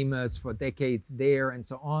India, famous for decades there, and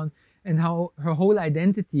so on, and how her whole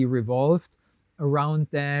identity revolved around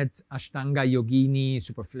that Ashtanga yogini,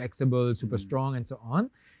 super flexible, super strong, and so on.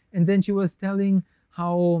 And then she was telling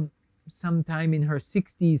how sometime in her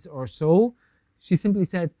 60s or so, she simply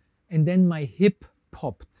said, and then my hip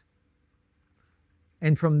popped.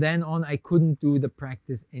 And from then on, I couldn't do the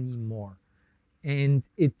practice anymore. And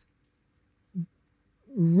it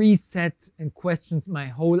reset and questions my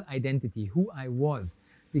whole identity, who I was,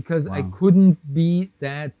 because I couldn't be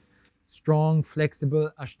that strong,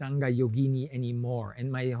 flexible Ashtanga yogini anymore.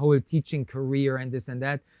 And my whole teaching career and this and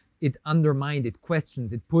that, it undermined, it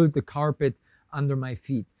questions, it pulled the carpet under my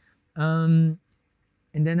feet. And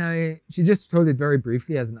then she just told it very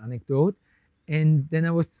briefly as an anecdote. And then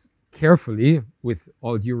I was carefully, with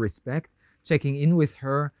all due respect, checking in with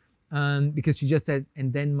her because she just said,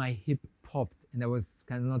 and then my hip popped. And I was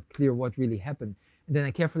kind of not clear what really happened. And then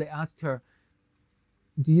I carefully asked her,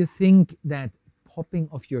 do you think that popping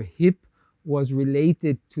of your hip was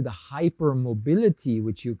related to the hypermobility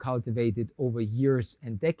which you cultivated over years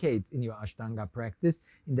and decades in your Ashtanga practice,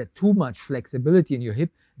 in that too much flexibility in your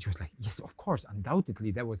hip? And she was like, yes, of course, undoubtedly,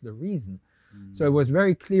 that was the reason. So it was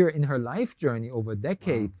very clear in her life journey over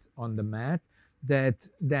decades on the mat that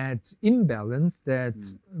imbalance, that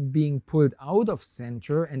being pulled out of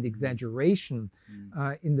center and exaggeration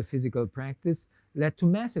in the physical practice led to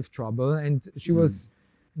massive trouble. And she was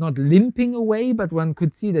not limping away, but one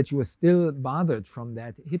could see that she was still bothered from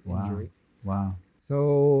that hip injury. Wow.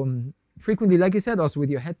 So frequently, like you said, also with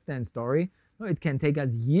your headstand story, it can take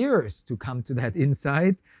us years to come to that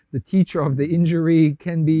insight. The teacher of the injury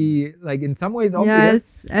can be, like, in some ways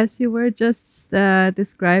obvious. Yes, as you were just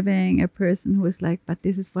describing a person who is like, but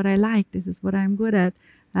this is what I like, this is what I'm good at.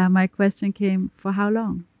 My question came, for how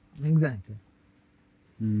long? Exactly.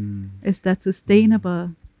 Is that sustainable?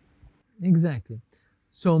 Exactly.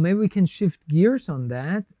 So maybe we can shift gears on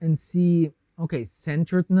that and see, okay,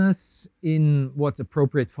 centeredness in what's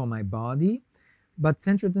appropriate for my body, but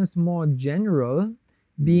centeredness more general,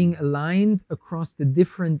 being aligned across the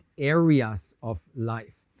different areas of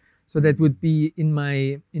life. So that would be in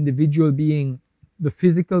my individual being, the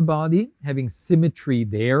physical body, having symmetry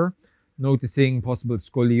there, noticing possible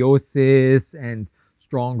scoliosis and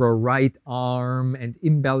stronger right arm and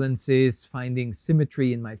imbalances, finding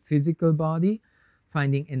symmetry in my physical body,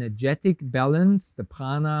 finding energetic balance, the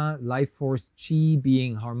prana, life force, chi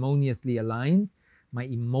being harmoniously aligned, my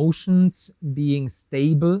emotions being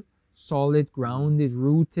stable, solid, grounded,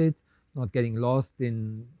 rooted, not getting lost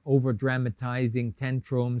in over dramatizing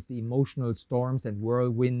tantrums, the emotional storms and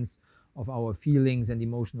whirlwinds of our feelings and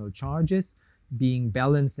emotional charges, being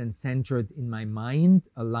balanced and centered in my mind,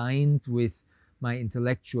 aligned with my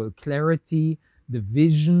intellectual clarity, the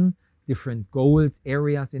vision, different goals,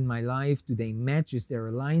 areas in my life. Do they match? Is there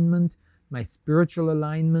alignment? My spiritual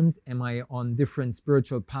alignment. Am I on different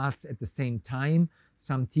spiritual paths at the same time?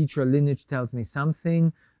 Some teacher lineage tells me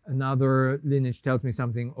something, another lineage tells me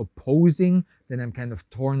something opposing, then I'm kind of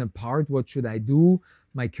torn apart. What should I do?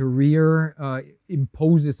 My career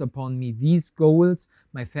imposes upon me these goals.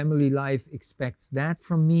 My family life expects that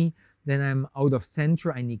from me. Then I'm out of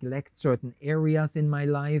center. I neglect certain areas in my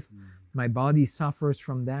life. My body suffers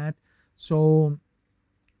from that. So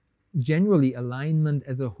generally, alignment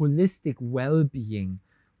as a holistic well-being,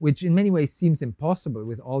 which in many ways seems impossible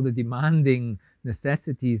with all the demanding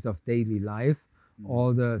necessities of daily life,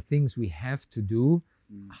 all the things we have to do.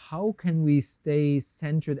 How can we stay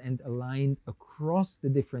centered and aligned across the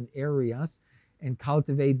different areas and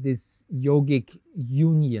cultivate this yogic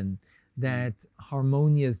union, that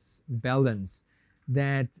harmonious balance,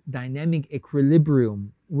 that dynamic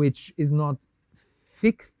equilibrium, which is not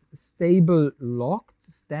fixed, stable, locked,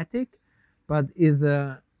 static, but is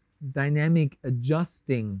a dynamic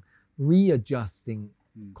adjusting, readjusting,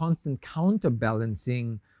 constant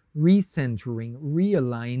counterbalancing, recentering,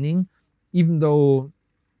 realigning, even though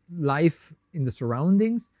life in the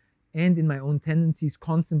surroundings and in my own tendencies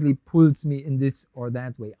constantly pulls me in this or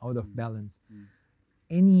that way out of balance.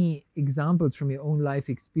 Any examples from your own life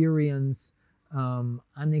experience,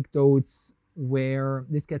 anecdotes where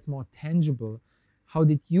this gets more tangible? How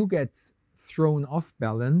did you get thrown off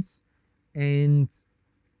balance and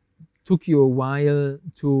took you a while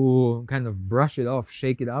to kind of brush it off,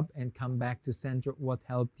 shake it up, and come back to center? What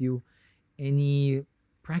helped you? Any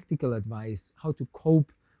practical advice how to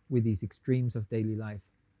cope with these extremes of daily life?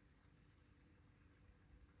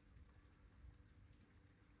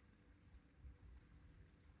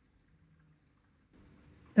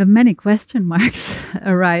 Many question marks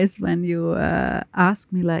arise when you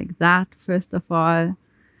ask me like that. First of all,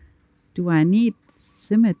 do I need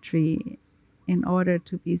symmetry in order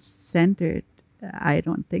to be centered? I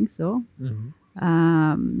don't think so.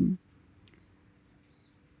 And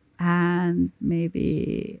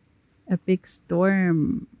maybe a big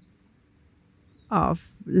storm of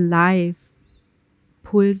life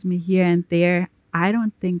pulls me here and there. I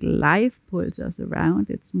don't think life pulls us around.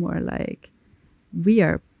 It's more like we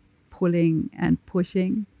are pulling and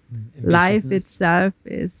pushing. Life itself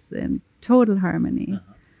is in total harmony.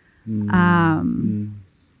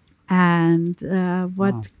 And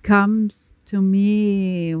what comes to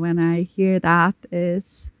me when I hear that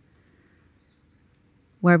is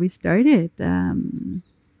where we started.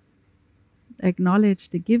 Acknowledge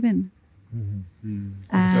the given.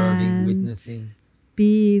 Observing, witnessing.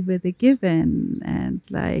 Be with the given, and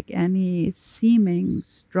like any seeming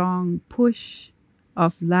strong push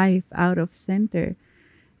of life out of center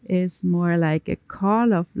is more like a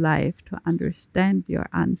call of life to understand your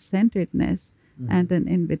uncenteredness and an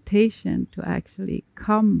invitation to actually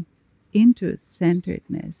come into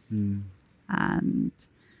centeredness. And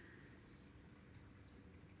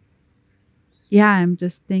yeah, I'm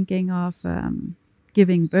just thinking of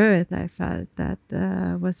giving birth. I felt that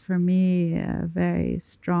was for me a very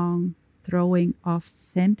strong throwing off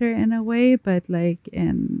center in a way, but like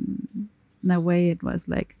in a way it was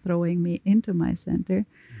like throwing me into my center.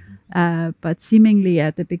 But seemingly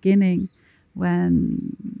at the beginning,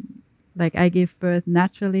 when like I gave birth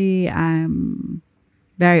naturally, I'm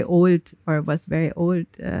very old, or was very old.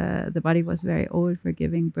 The body was very old for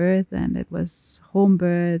giving birth, and it was home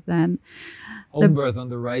birth, and home birth on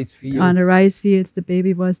the rice fields. On the rice fields, the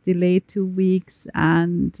baby was delayed 2 weeks,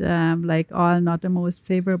 and like all not the most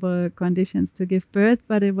favorable conditions to give birth,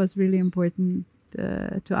 but it was really important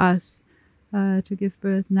to us to give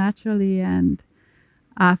birth naturally. And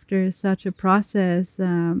after such a process,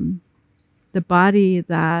 the body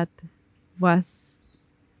that was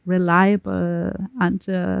reliable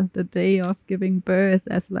until the day of giving birth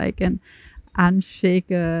as like an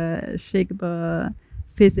unshakable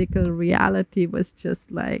physical reality was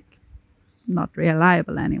just like not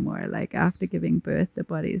reliable anymore. Like after giving birth, the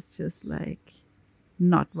body is just like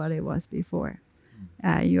not what it was before.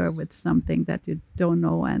 You're with something that you don't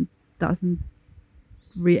know and doesn't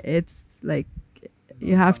it's like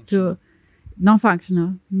you have to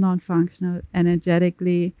non-functional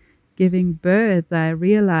energetically giving birth. I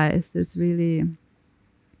realized is really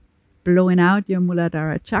blowing out your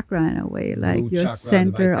Muladhara chakra in a way, like Root your chakra, the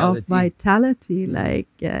center of vitality, Mm. like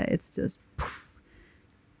it's just poof,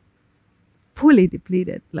 fully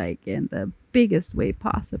depleted, like in the biggest way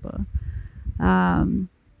possible.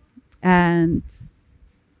 And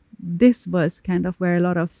this was kind of where a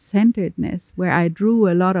lot of centeredness, where I drew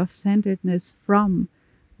a lot of centeredness from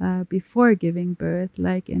before giving birth,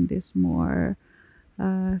 like in this more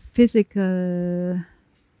physical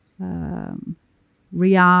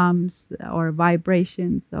realms or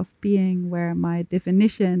vibrations of being, where my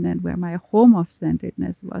definition and where my home of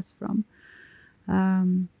centeredness was from.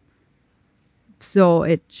 So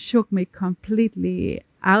it shook me completely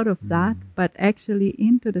out of that, but actually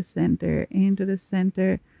into the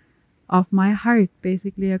center of my heart,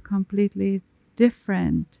 basically a completely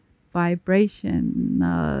different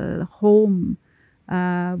vibrational home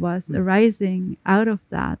was arising out of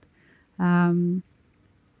that.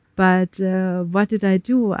 But what did I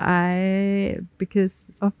do? Because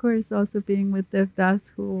of course also being with Devdas,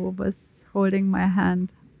 who was holding my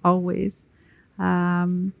hand always,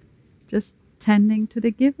 just tending to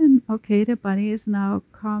the given. Okay, the body is now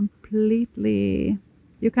completely,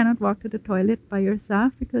 you cannot walk to the toilet by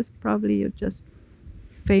yourself because probably you just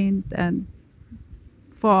faint and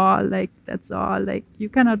fall, like that's all. Like you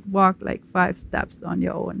cannot walk like 5 steps on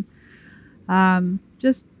your own.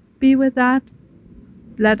 Just be with that.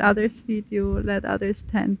 Let others feed you, let others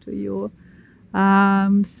tend to you.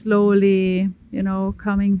 Slowly,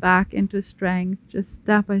 coming back into strength, just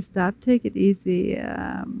step by step, take it easy.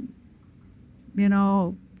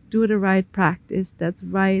 Do the right practice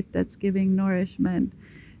that's giving nourishment.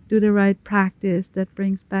 Do the right practice that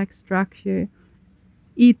brings back structure.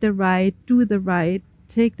 Eat the right, do the right,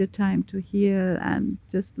 take the time to heal, and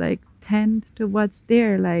just like tend to what's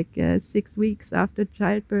there. Like 6 weeks after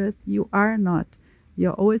childbirth, you are not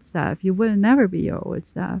your old self. You will never be your old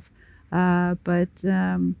self. But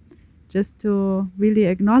just to really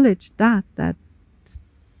acknowledge that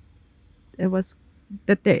it was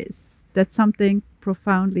that something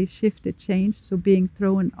profoundly shifted, changed. So being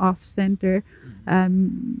thrown off center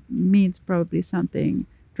means probably something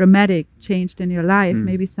dramatic changed in your life.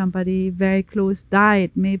 Maybe somebody very close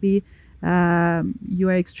died. Maybe you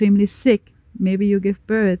are extremely sick. Maybe you give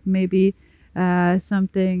birth. Maybe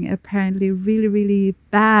something apparently really, really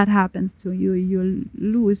bad happens to you. You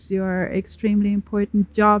lose your extremely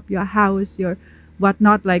important job, your house, your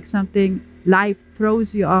whatnot, like something, life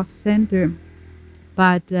throws you off center.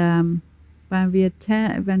 But when we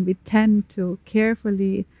tend to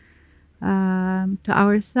carefully to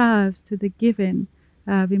ourselves, to the given,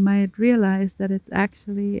 we might realize that it's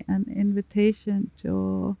actually an invitation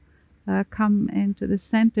to come into the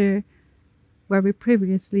center where we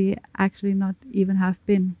previously actually not even have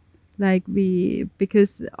been. Like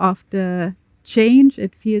because of the change,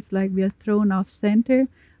 it feels like we are thrown off center,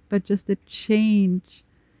 but just the change,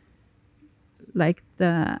 like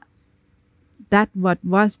that what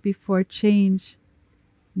was before change,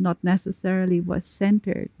 not necessarily was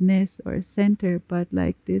centeredness or center, but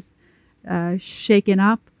like this shaken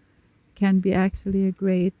up can be actually a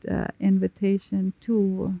great invitation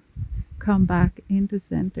to come back into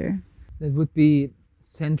center. That would be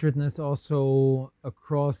centeredness also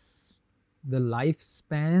across the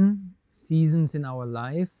lifespan, seasons in our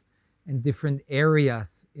life, and different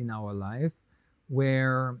areas in our life,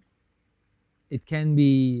 where it can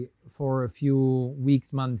be for a few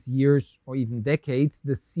weeks, months, years, or even decades,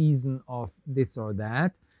 the season of this or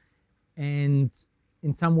that. And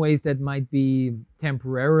in some ways that might be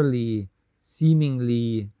temporarily,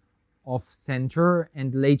 seemingly off center,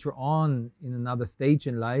 and later on in another stage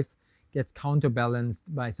in life gets counterbalanced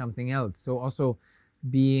by something else. So also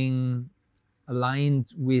being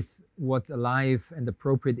aligned with what's alive and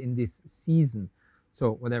appropriate in this season.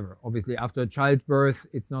 So whatever, obviously after childbirth,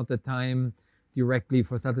 it's not the time directly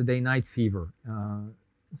for Saturday night fever.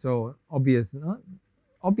 So obvious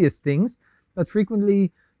things, but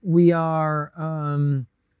frequently we are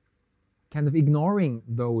kind of ignoring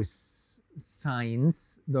those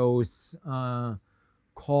signs, those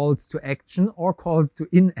calls to action or calls to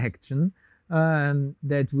inaction,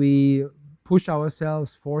 that we push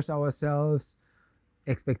ourselves, force ourselves,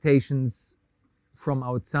 expectations from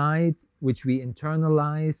outside, which we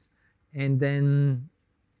internalize, and then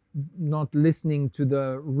not listening to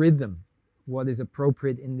the rhythm, what is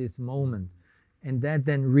appropriate in this moment. And that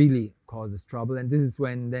then really causes trouble. And this is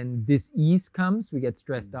when then dis-ease comes. We get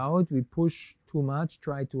stressed out, we push too much,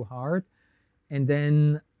 try too hard. And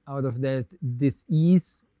then out of that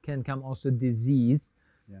dis-ease can come also disease,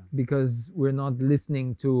 because we're not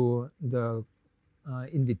listening to the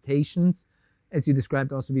invitations. As you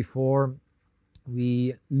described also before,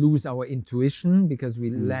 we lose our intuition because we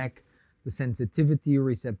lack the sensitivity,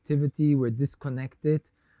 receptivity. We're disconnected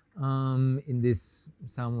in this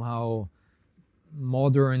somehow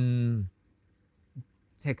modern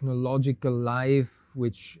technological life,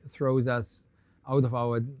 which throws us out of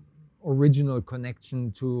our original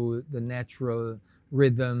connection to the natural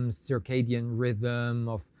rhythms, circadian rhythm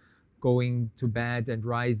of going to bed and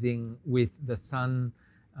rising with the sun,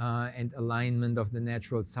 and alignment of the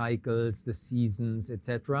natural cycles, the seasons,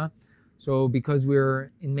 etc. So because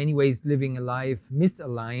we're in many ways living a life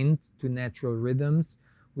misaligned to natural rhythms,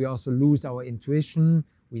 we also lose our intuition,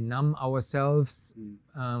 we numb ourselves,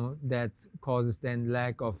 that causes then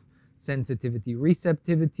lack of sensitivity,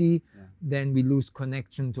 receptivity, then we lose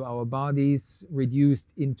connection to our bodies, reduced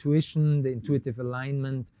intuition, the intuitive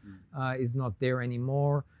alignment is not there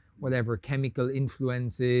anymore, whatever chemical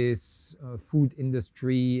influences, food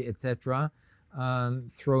industry, etc.,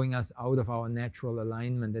 throwing us out of our natural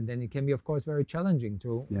alignment. And then it can be, of course, very challenging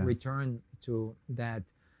to return to that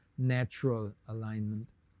natural alignment.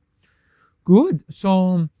 Good.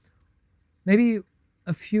 So maybe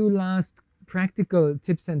a few last practical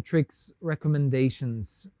tips and tricks,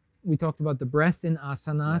 recommendations. We talked about the breath in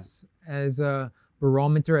asanas as a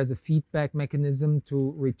barometer, as a feedback mechanism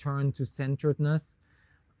to return to centeredness.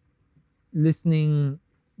 Listening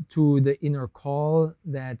to the inner call,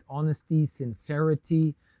 that honesty,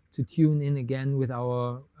 sincerity, to tune in again with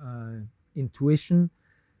our intuition.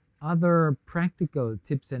 Other practical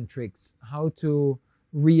tips and tricks, how to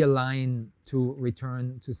realign to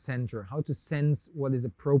return to center, how to sense what is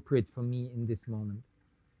appropriate for me in this moment.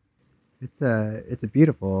 It's a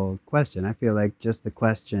beautiful question. I feel like just the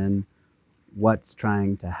question, what's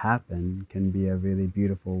trying to happen, can be a really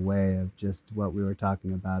beautiful way of just what we were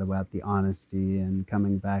talking about the honesty and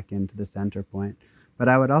coming back into the center point. But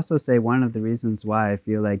I would also say one of the reasons why I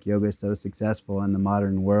feel like yoga is so successful in the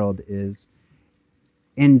modern world is,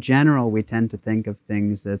 in general, we tend to think of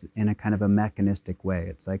things as in a kind of a mechanistic way.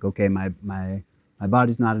 It's like, okay, my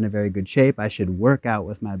body's not in a very good shape, I should work out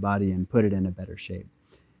with my body and put it in a better shape.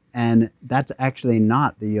 And that's actually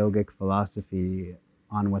not the yogic philosophy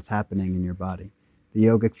on what's happening in your body. The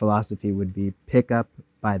yogic philosophy would be pick up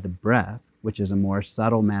by the breath, which is a more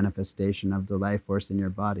subtle manifestation of the life force in your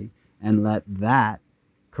body, and let that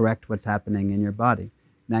correct what's happening in your body.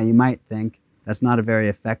 Now you might think that's not a very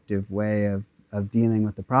effective way of dealing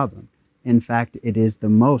with the problem. In fact, it is the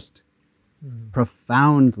most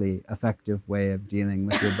profoundly effective way of dealing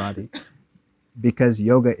with your body, because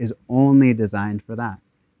yoga is only designed for that.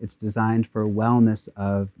 It's designed for wellness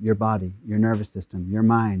of your body, your nervous system, your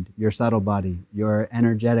mind, your subtle body, your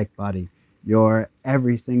energetic body, your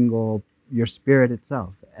spirit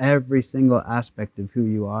itself. Every single aspect of who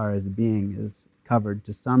you are as a being is covered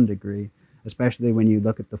to some degree, especially when you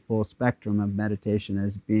look at the full spectrum of meditation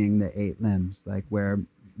as being the 8 limbs, like where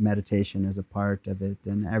meditation is a part of it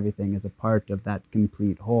and everything is a part of that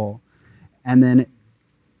complete whole. And then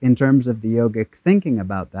in terms of the yogic thinking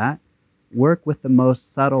about that, work with the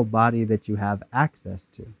most subtle body that you have access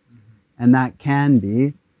to. And that can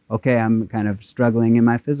be, okay, I'm kind of struggling in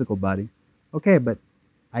my physical body. Okay, but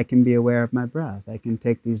I can be aware of my breath. I can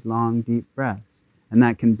take these long, deep breaths. And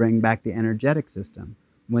that can bring back the energetic system.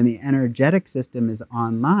 When the energetic system is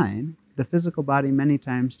online, the physical body many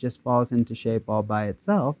times just falls into shape all by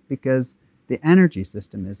itself because the energy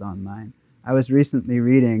system is online. I was recently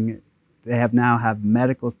reading, they now have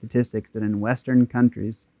medical statistics that in Western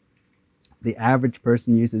countries, the average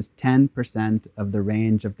person uses 10% of the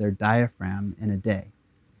range of their diaphragm in a day.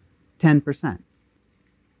 10%.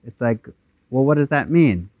 It's like, well, what does that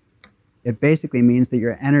mean? It basically means that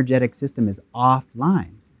your energetic system is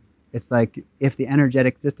offline. It's like if the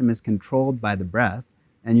energetic system is controlled by the breath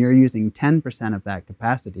and you're using 10% of that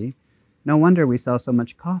capacity, no wonder we sell so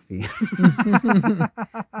much coffee.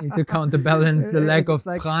 Need to counterbalance the lack of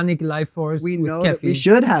pranic life force we with know caffeine. That we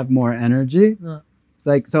should have more energy. It's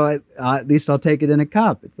like, so at least I'll take it in a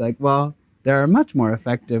cup. It's like, well, there are much more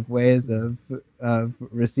effective ways of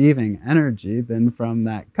receiving energy than from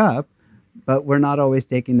that cup. but we're not always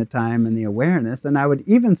taking the time and the awareness. And I would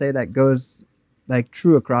even say that goes like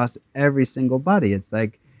true across every single body. It's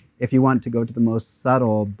like if you want to go to the most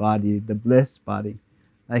subtle body, the bliss body,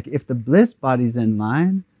 like if the bliss body's in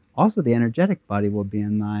line, also the energetic body will be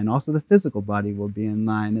in line, also the physical body will be in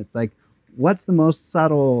line. It's like, what's the most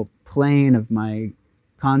subtle plane of my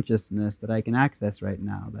consciousness that I can access right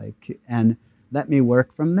now? Like, and let me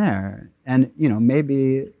work from there. And, you know,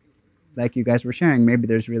 maybe, like you guys were sharing, maybe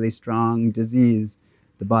there's really strong disease,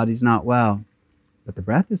 the body's not well, but the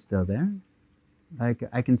breath is still there. Like,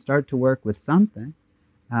 I can start to work with something,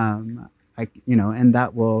 you know, and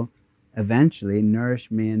that will eventually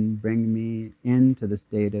nourish me and bring me into the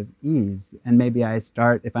state of ease. And maybe I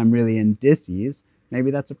start, if I'm really in dis-ease,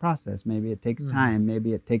 maybe that's a process. Maybe it takes time.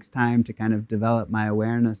 Maybe it takes time to kind of develop my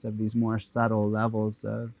awareness of these more subtle levels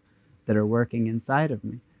of that are working inside of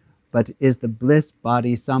me. But is the bliss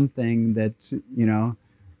body something that, you know,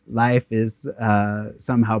 life is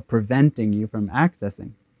somehow preventing you from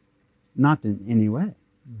accessing? Not in any way.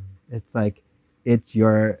 It's like, it's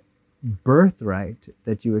your birthright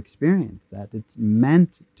that you experience that. It's meant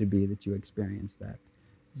to be that you experience that.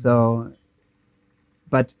 So,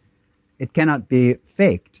 but it cannot be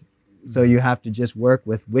faked. So you have to just work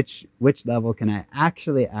with which level can I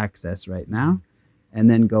actually access right now, and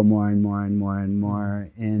then go more and more and more and more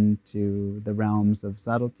into the realms of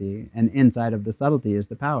subtlety. And inside of the subtlety is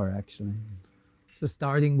the power, actually. So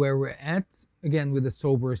starting where we're at, again, with a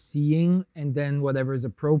sober seeing, and then whatever is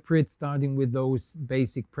appropriate, starting with those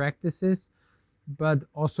basic practices, but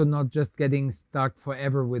also not just getting stuck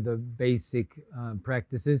forever with the basic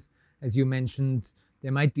practices. As you mentioned,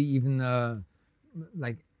 there might be even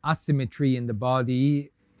like asymmetry in the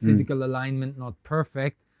body, physical alignment not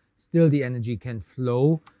perfect, still the energy can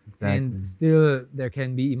flow, and still there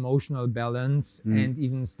can be emotional balance and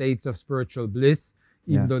even states of spiritual bliss,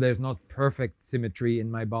 even though there's not perfect symmetry in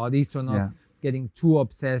my body. So not getting too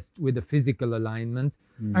obsessed with the physical alignment.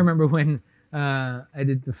 I remember when I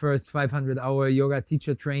did the first 500-hour yoga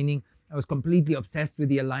teacher training, I was completely obsessed with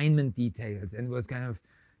the alignment details, and it was kind of,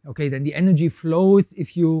 okay, then the energy flows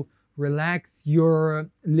if you relax your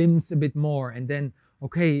limbs a bit more. And then,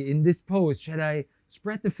 okay, in this pose, should I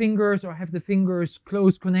spread the fingers or have the fingers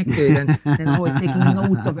close connected? And then always taking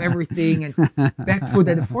notes of everything, and back foot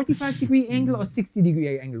at a 45-degree angle or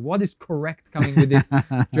 60-degree angle. What is correct, coming with this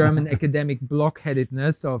German academic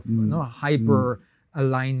blockheadedness of hyper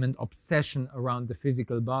alignment obsession around the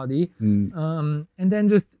physical body. And then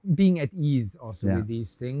just being at ease also with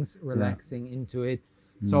these things, relaxing into it,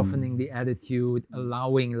 softening the attitude,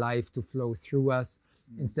 allowing life to flow through us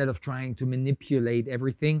instead of trying to manipulate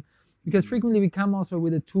everything. Because frequently we come also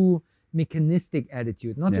with a too mechanistic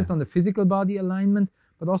attitude, not just on the physical body alignment,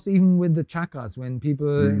 but also even with the chakras. When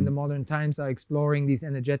people in the modern times are exploring these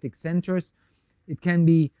energetic centers, it can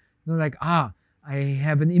be, you know, like, I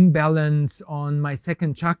have an imbalance on my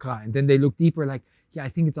second chakra. And then they look deeper, like, yeah, I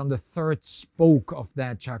think it's on the third spoke of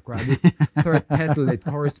that chakra, this third petal. It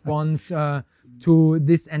corresponds to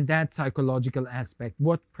this and that psychological aspect.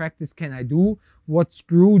 What practice can I do? What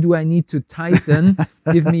screw do I need to tighten?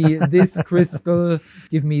 Give me this crystal,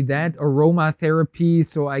 give me that aromatherapy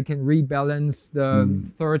so I can rebalance the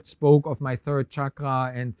third spoke of my third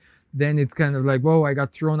chakra. And then it's kind of like, whoa, I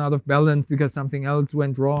got thrown out of balance because something else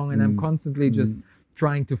went wrong. And I'm constantly just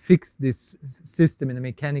trying to fix this system in a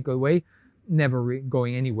mechanical way, never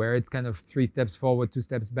going anywhere. It's kind of 3 steps forward, 2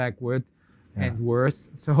 steps backward, and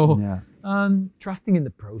worse. So trusting in the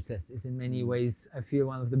process is in many ways, I feel,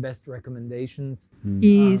 one of the best recommendations.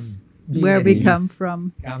 Ease, where we come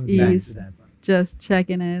from. Ease, just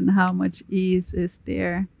checking in how much ease is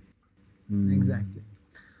there. Exactly.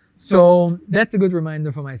 So that's a good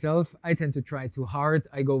reminder for myself. I tend to try too hard.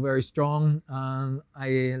 I go very strong.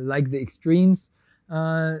 I like the extremes.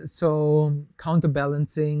 So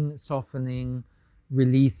counterbalancing, softening,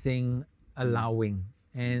 releasing, allowing,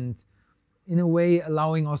 and in a way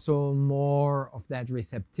allowing also more of that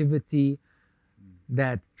receptivity,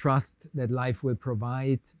 that trust that life will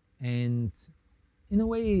provide, and in a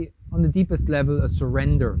way, on the deepest level, a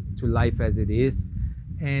surrender to life as it is,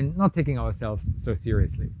 and not taking ourselves so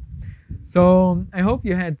seriously. So I hope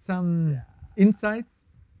you had some insights,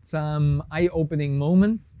 some eye-opening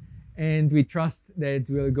moments, and we trust that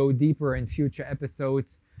we'll go deeper in future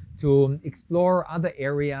episodes to explore other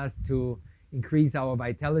areas to increase our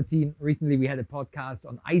vitality. Recently, we had a podcast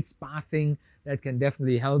on ice bathing that can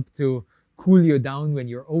definitely help to cool you down when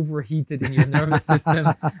you're overheated in your nervous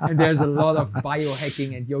system. And there's a lot of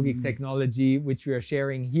biohacking and yogic technology which we are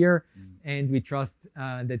sharing here. And we trust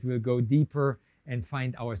that we'll go deeper and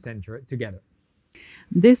find our center together.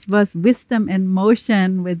 This was Wisdom in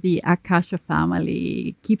Motion with the Akasha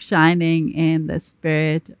family. Keep shining in the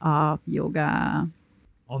spirit of yoga.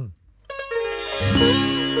 Om.